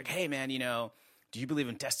tell me, like, hey, man, do you believe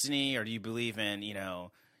in destiny or do you believe in,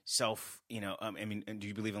 self, and do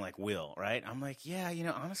you believe in, like, will, right? I'm like, yeah,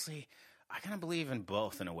 honestly, I kind of believe in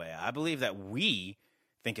both in a way. I believe that we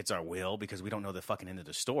think it's our will because we don't know the fucking end of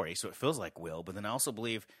the story, so it feels like will. But then I also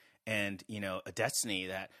believe and, a destiny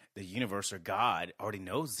that the universe or God already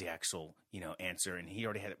knows the actual, answer, and he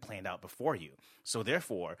already had it planned out before you. So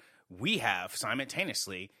therefore, we have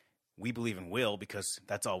simultaneously, we believe in will because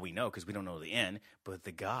that's all we know because we don't know the end, but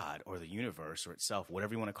the God or the universe or itself,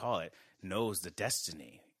 whatever you want to call it, knows the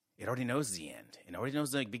destiny. It already knows the end. It already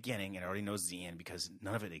knows the beginning. It already knows the end because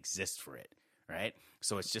none of it exists for it, right?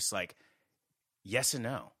 So it's just like yes and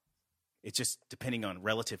no. It's just depending on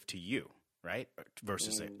relative to you, right?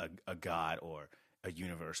 Versus a God or a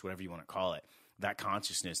universe, whatever you want to call it. That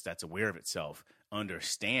consciousness that's aware of itself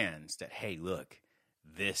understands that, hey, look,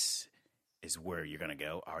 this is where you're going to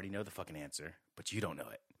go. I already know the fucking answer, but you don't know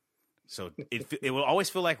it. So it will always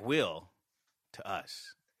feel like will to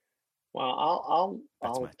us. Well,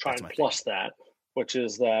 I'll try and plus that, which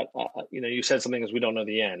is that, you said something as we don't know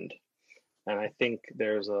the end. And I think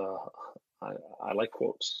there's I like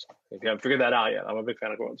quotes. If you haven't figured that out yet, I'm a big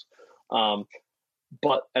fan of quotes.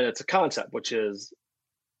 But it's a concept, which is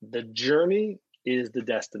the journey is the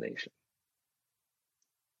destination.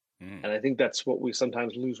 And I think that's what we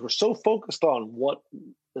sometimes lose. We're so focused on what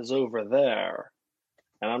is over there.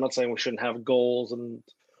 And I'm not saying we shouldn't have goals,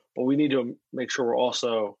 but we need to make sure we're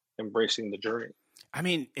also embracing the journey. I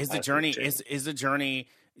mean, is the journey,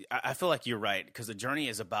 I feel like you're right, because the journey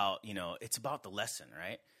is about, it's about the lesson,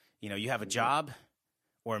 right? You have a job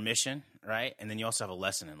or a mission, right? And then you also have a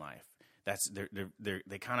lesson in life. That's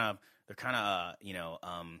they kind of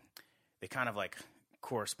like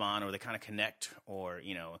correspond, or they kind of connect, or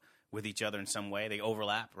with each other in some way. They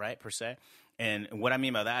overlap, right, per se. And what I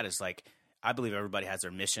mean by that is, like, I believe everybody has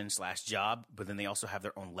their mission / job, but then they also have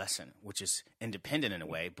their own lesson, which is independent in a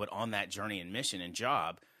way. But on that journey and mission and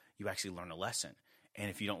job, you actually learn a lesson. And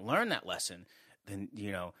if you don't learn that lesson, then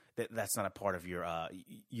that's not a part of your.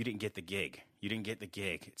 You didn't get the gig. You didn't get the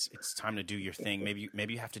gig. It's time to do your thing.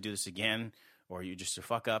 Maybe you have to do this again, or you just a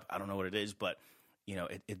fuck up. I don't know what it is, but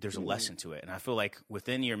there's a lesson to it. And I feel like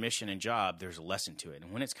within your mission and job, there's a lesson to it.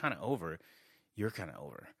 And when it's kind of over, you're kind of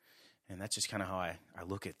over. And that's just kind of how I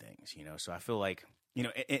look at things, So I feel like,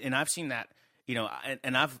 and I've seen that,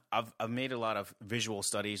 and I've made a lot of visual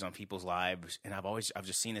studies on people's lives, and I've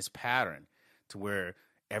just seen this pattern to where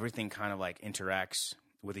everything kind of like interacts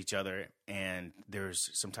with each other, and there's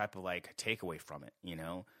some type of like takeaway from it,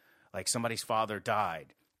 like somebody's father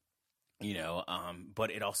died,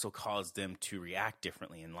 but it also caused them to react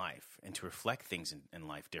differently in life and to reflect things in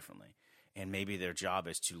life differently. And maybe their job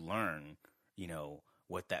is to learn,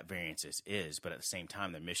 what that variance is, but at the same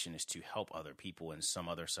time, their mission is to help other people in some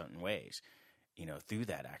other certain ways, through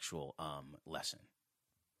that actual lesson.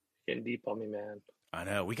 Getting deep on me, man. I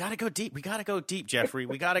know. We got to go deep. We got to go deep, Geoffrey.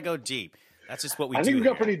 We got to go deep. That's just what we do. I think we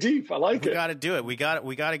got here. pretty deep. I like it. We got to do it. We got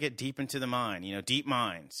to get deep into the mind. Deep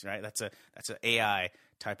minds, right? That's an AI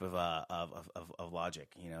type of logic.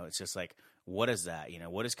 It's just like, what is that?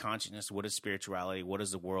 What is consciousness? What is spirituality? What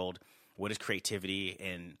is the world? What is creativity?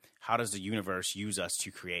 And how does the universe use us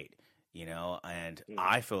to create? And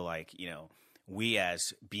I feel like, we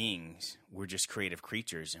as beings, we're just creative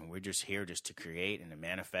creatures, and we're just here just to create and to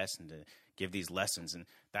manifest and to give these lessons. And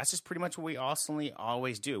that's just pretty much what we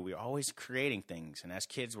always do. We're always creating things. And as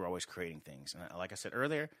kids, we're always creating things. And like I said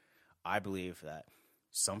earlier, I believe that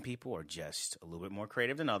some people are just a little bit more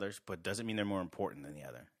creative than others, but doesn't mean they're more important than the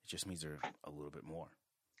other. It just means they're a little bit more.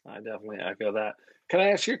 I definitely echo that. Can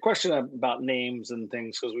I ask you a question about names and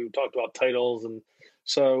things? Because we talked about titles. And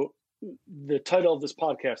so the title of this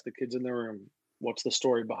podcast, The Kids in the Room, what's the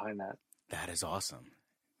story behind that? That is awesome.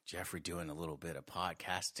 Geoffrey doing a little bit of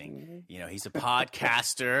podcasting. He's a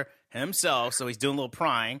podcaster himself, so he's doing a little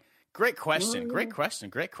prying. Great question. Great question,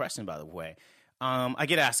 by the way. I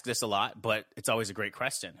get asked this a lot, but it's always a great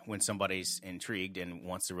question when somebody's intrigued and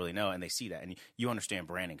wants to really know, and they see that. And you understand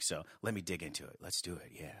branding, so let me dig into it. Let's do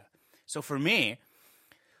it, yeah. So for me,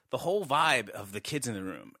 the whole vibe of The Kids in the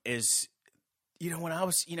Room is, when I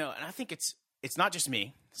was, and I think it's not just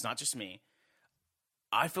me. It's not just me.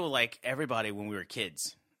 I feel like everybody, when we were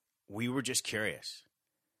kids, we were just curious.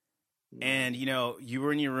 And, you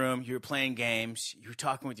were in your room, you were playing games, you were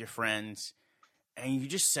talking with your friends, and you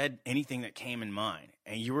just said anything that came in mind.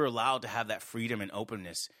 And you were allowed to have that freedom and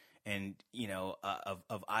openness and,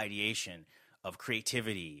 of ideation, of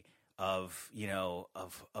creativity, of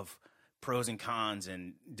pros and cons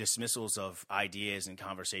and dismissals of ideas and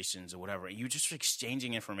conversations or whatever. You were just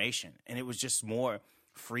exchanging information, and it was just more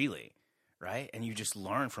freely. Right? And you just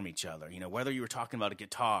learn from each other, whether you were talking about a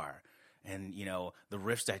guitar and, the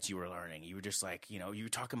riffs that you were learning, you were just like, you were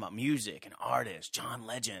talking about music and artists, John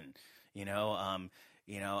Legend,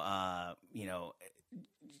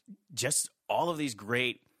 just all of these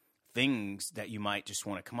great things that you might just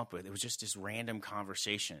want to come up with. It was just this random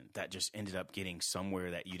conversation that just ended up getting somewhere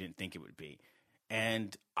that you didn't think it would be.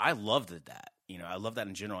 And I loved that, I love that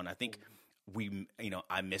in general. And I think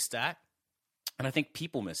I missed that. And I think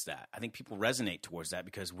people miss that. I think people resonate towards that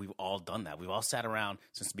because we've all done that. We've all sat around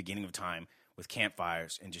since the beginning of time with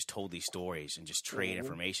campfires and just told these stories and just trade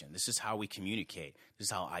information. This is how we communicate. This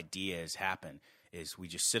is how ideas happen, is we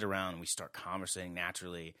just sit around and we start conversating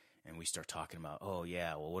naturally, and we start talking about, oh,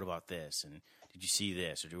 yeah, well, what about this? And did you see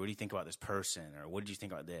this? Or what do you think about this person? Or what did you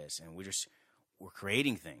think about this? And we're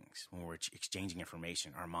creating things when we're exchanging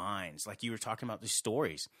information. Our minds, like you were talking about these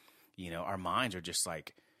stories, our minds are just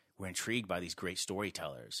like, we're intrigued by these great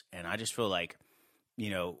storytellers. And I just feel like,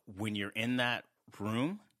 when you're in that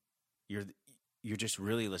room, you're just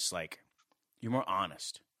really just like, you're more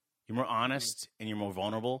honest. You're more honest and you're more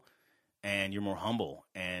vulnerable and you're more humble.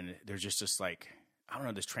 And there's just like, I don't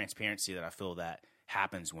know, this transparency that I feel that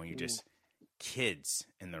happens when you're just kids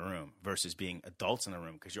in the room versus being adults in the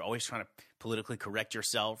room, because you're always trying to politically correct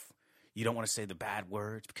yourself. You don't want to say the bad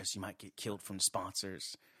words because you might get killed from the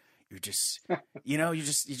sponsors. You're just, you're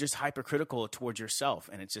just hypercritical towards yourself.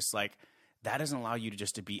 And it's just like, that doesn't allow you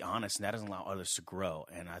to be honest, and that doesn't allow others to grow.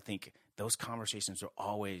 And I think those conversations are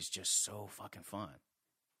always just so fucking fun.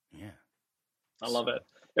 Yeah. I love it.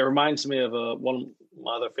 It reminds me of one of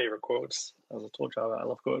my other favorite quotes. As I told you, I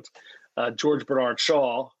love quotes. George Bernard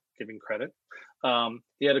Shaw, giving credit.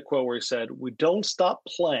 He had a quote where he said, "We don't stop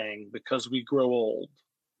playing because we grow old.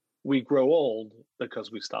 We grow old because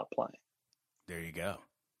we stop playing." There you go.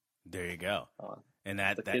 And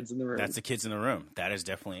kids in the room. That's the kids in the room. That is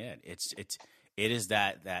definitely it. It is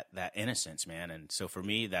that innocence, man. And so for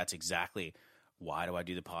me, that's exactly why do I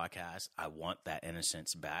do the podcast? I want that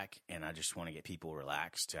innocence back, and I just want to get people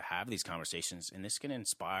relaxed to have these conversations. And this can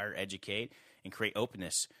inspire, educate, and create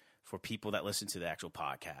openness for people that listen to the actual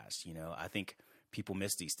podcast. I think people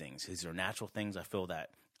miss these things. These are natural things I feel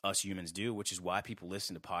that us humans do, which is why people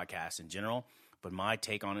listen to podcasts in general. But my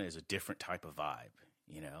take on it is a different type of vibe.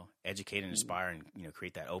 Educate and inspire and,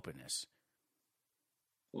 create that openness.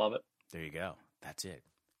 Love it. There you go. That's it.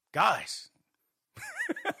 Guys,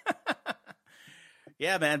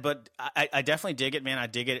 Yeah, man, but I definitely dig it, man. I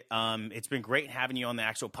dig it. It's been great having you on the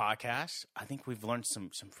actual podcast. I think we've learned some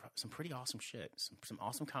pretty awesome shit, some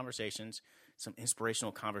awesome conversations, some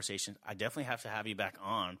inspirational conversations. I definitely have to have you back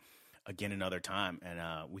on again another time, and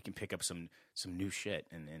we can pick up some new shit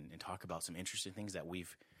and talk about some interesting things that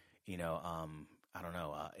we've, I don't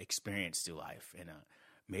know, experienced through life. And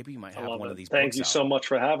maybe you might have one of these books Thank you so much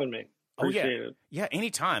for having me. Appreciate it. Yeah,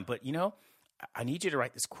 anytime. But, I need you to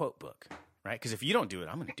write this quote book. Right? Because if you don't do it,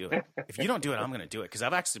 I'm going to do it. If you don't do it, I'm going to do it. Because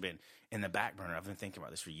I've actually been in the back burner. I've been thinking about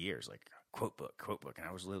this for years, like quote book. And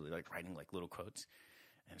I was literally like writing like little quotes.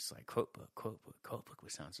 And it's like quote book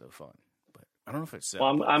would sound so fun. But I don't know if it's.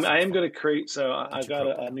 Well, I am going to create. So I've got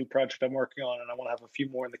a new project I'm working on, and I want to have a few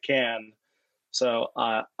more in the can. So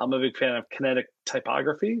I'm a big fan of kinetic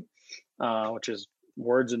typography, which is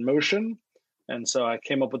words in motion. And so I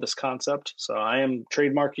came up with this concept. So I am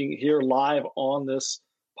trademarking here live on this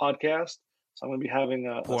podcast. So I'm going to be having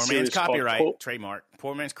a poor man's copyright trademark.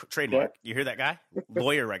 Poor man's trademark. You hear that guy?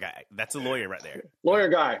 Lawyer guy. That's a lawyer right there. Lawyer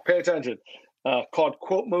guy. Pay attention. Called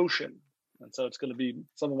Quote Motion. And so it's going to be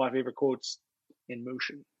some of my favorite quotes in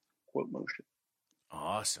motion. Quote motion.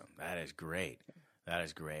 Awesome. That is great.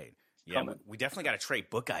 Yeah, we definitely got to trade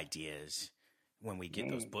book ideas when we get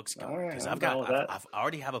those books going. Because I've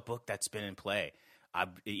already have a book that's been in play.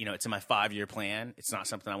 It's in my 5-year plan. It's not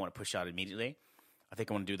something I want to push out immediately. I think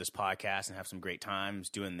I want to do this podcast and have some great times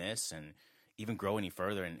doing this and even grow any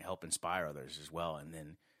further and help inspire others as well. And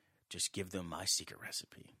then just give them my secret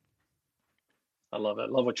recipe. I love it.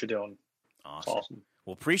 Love what you're doing. Awesome.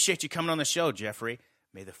 Well, appreciate you coming on the show, Geoffrey.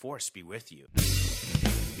 May the force be with you.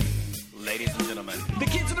 Ladies and gentlemen, the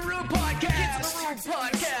Kids in the Room Podcast.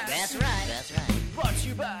 That's right. Brought to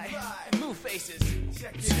you by Move Faces.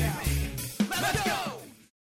 Check it out. Let's go.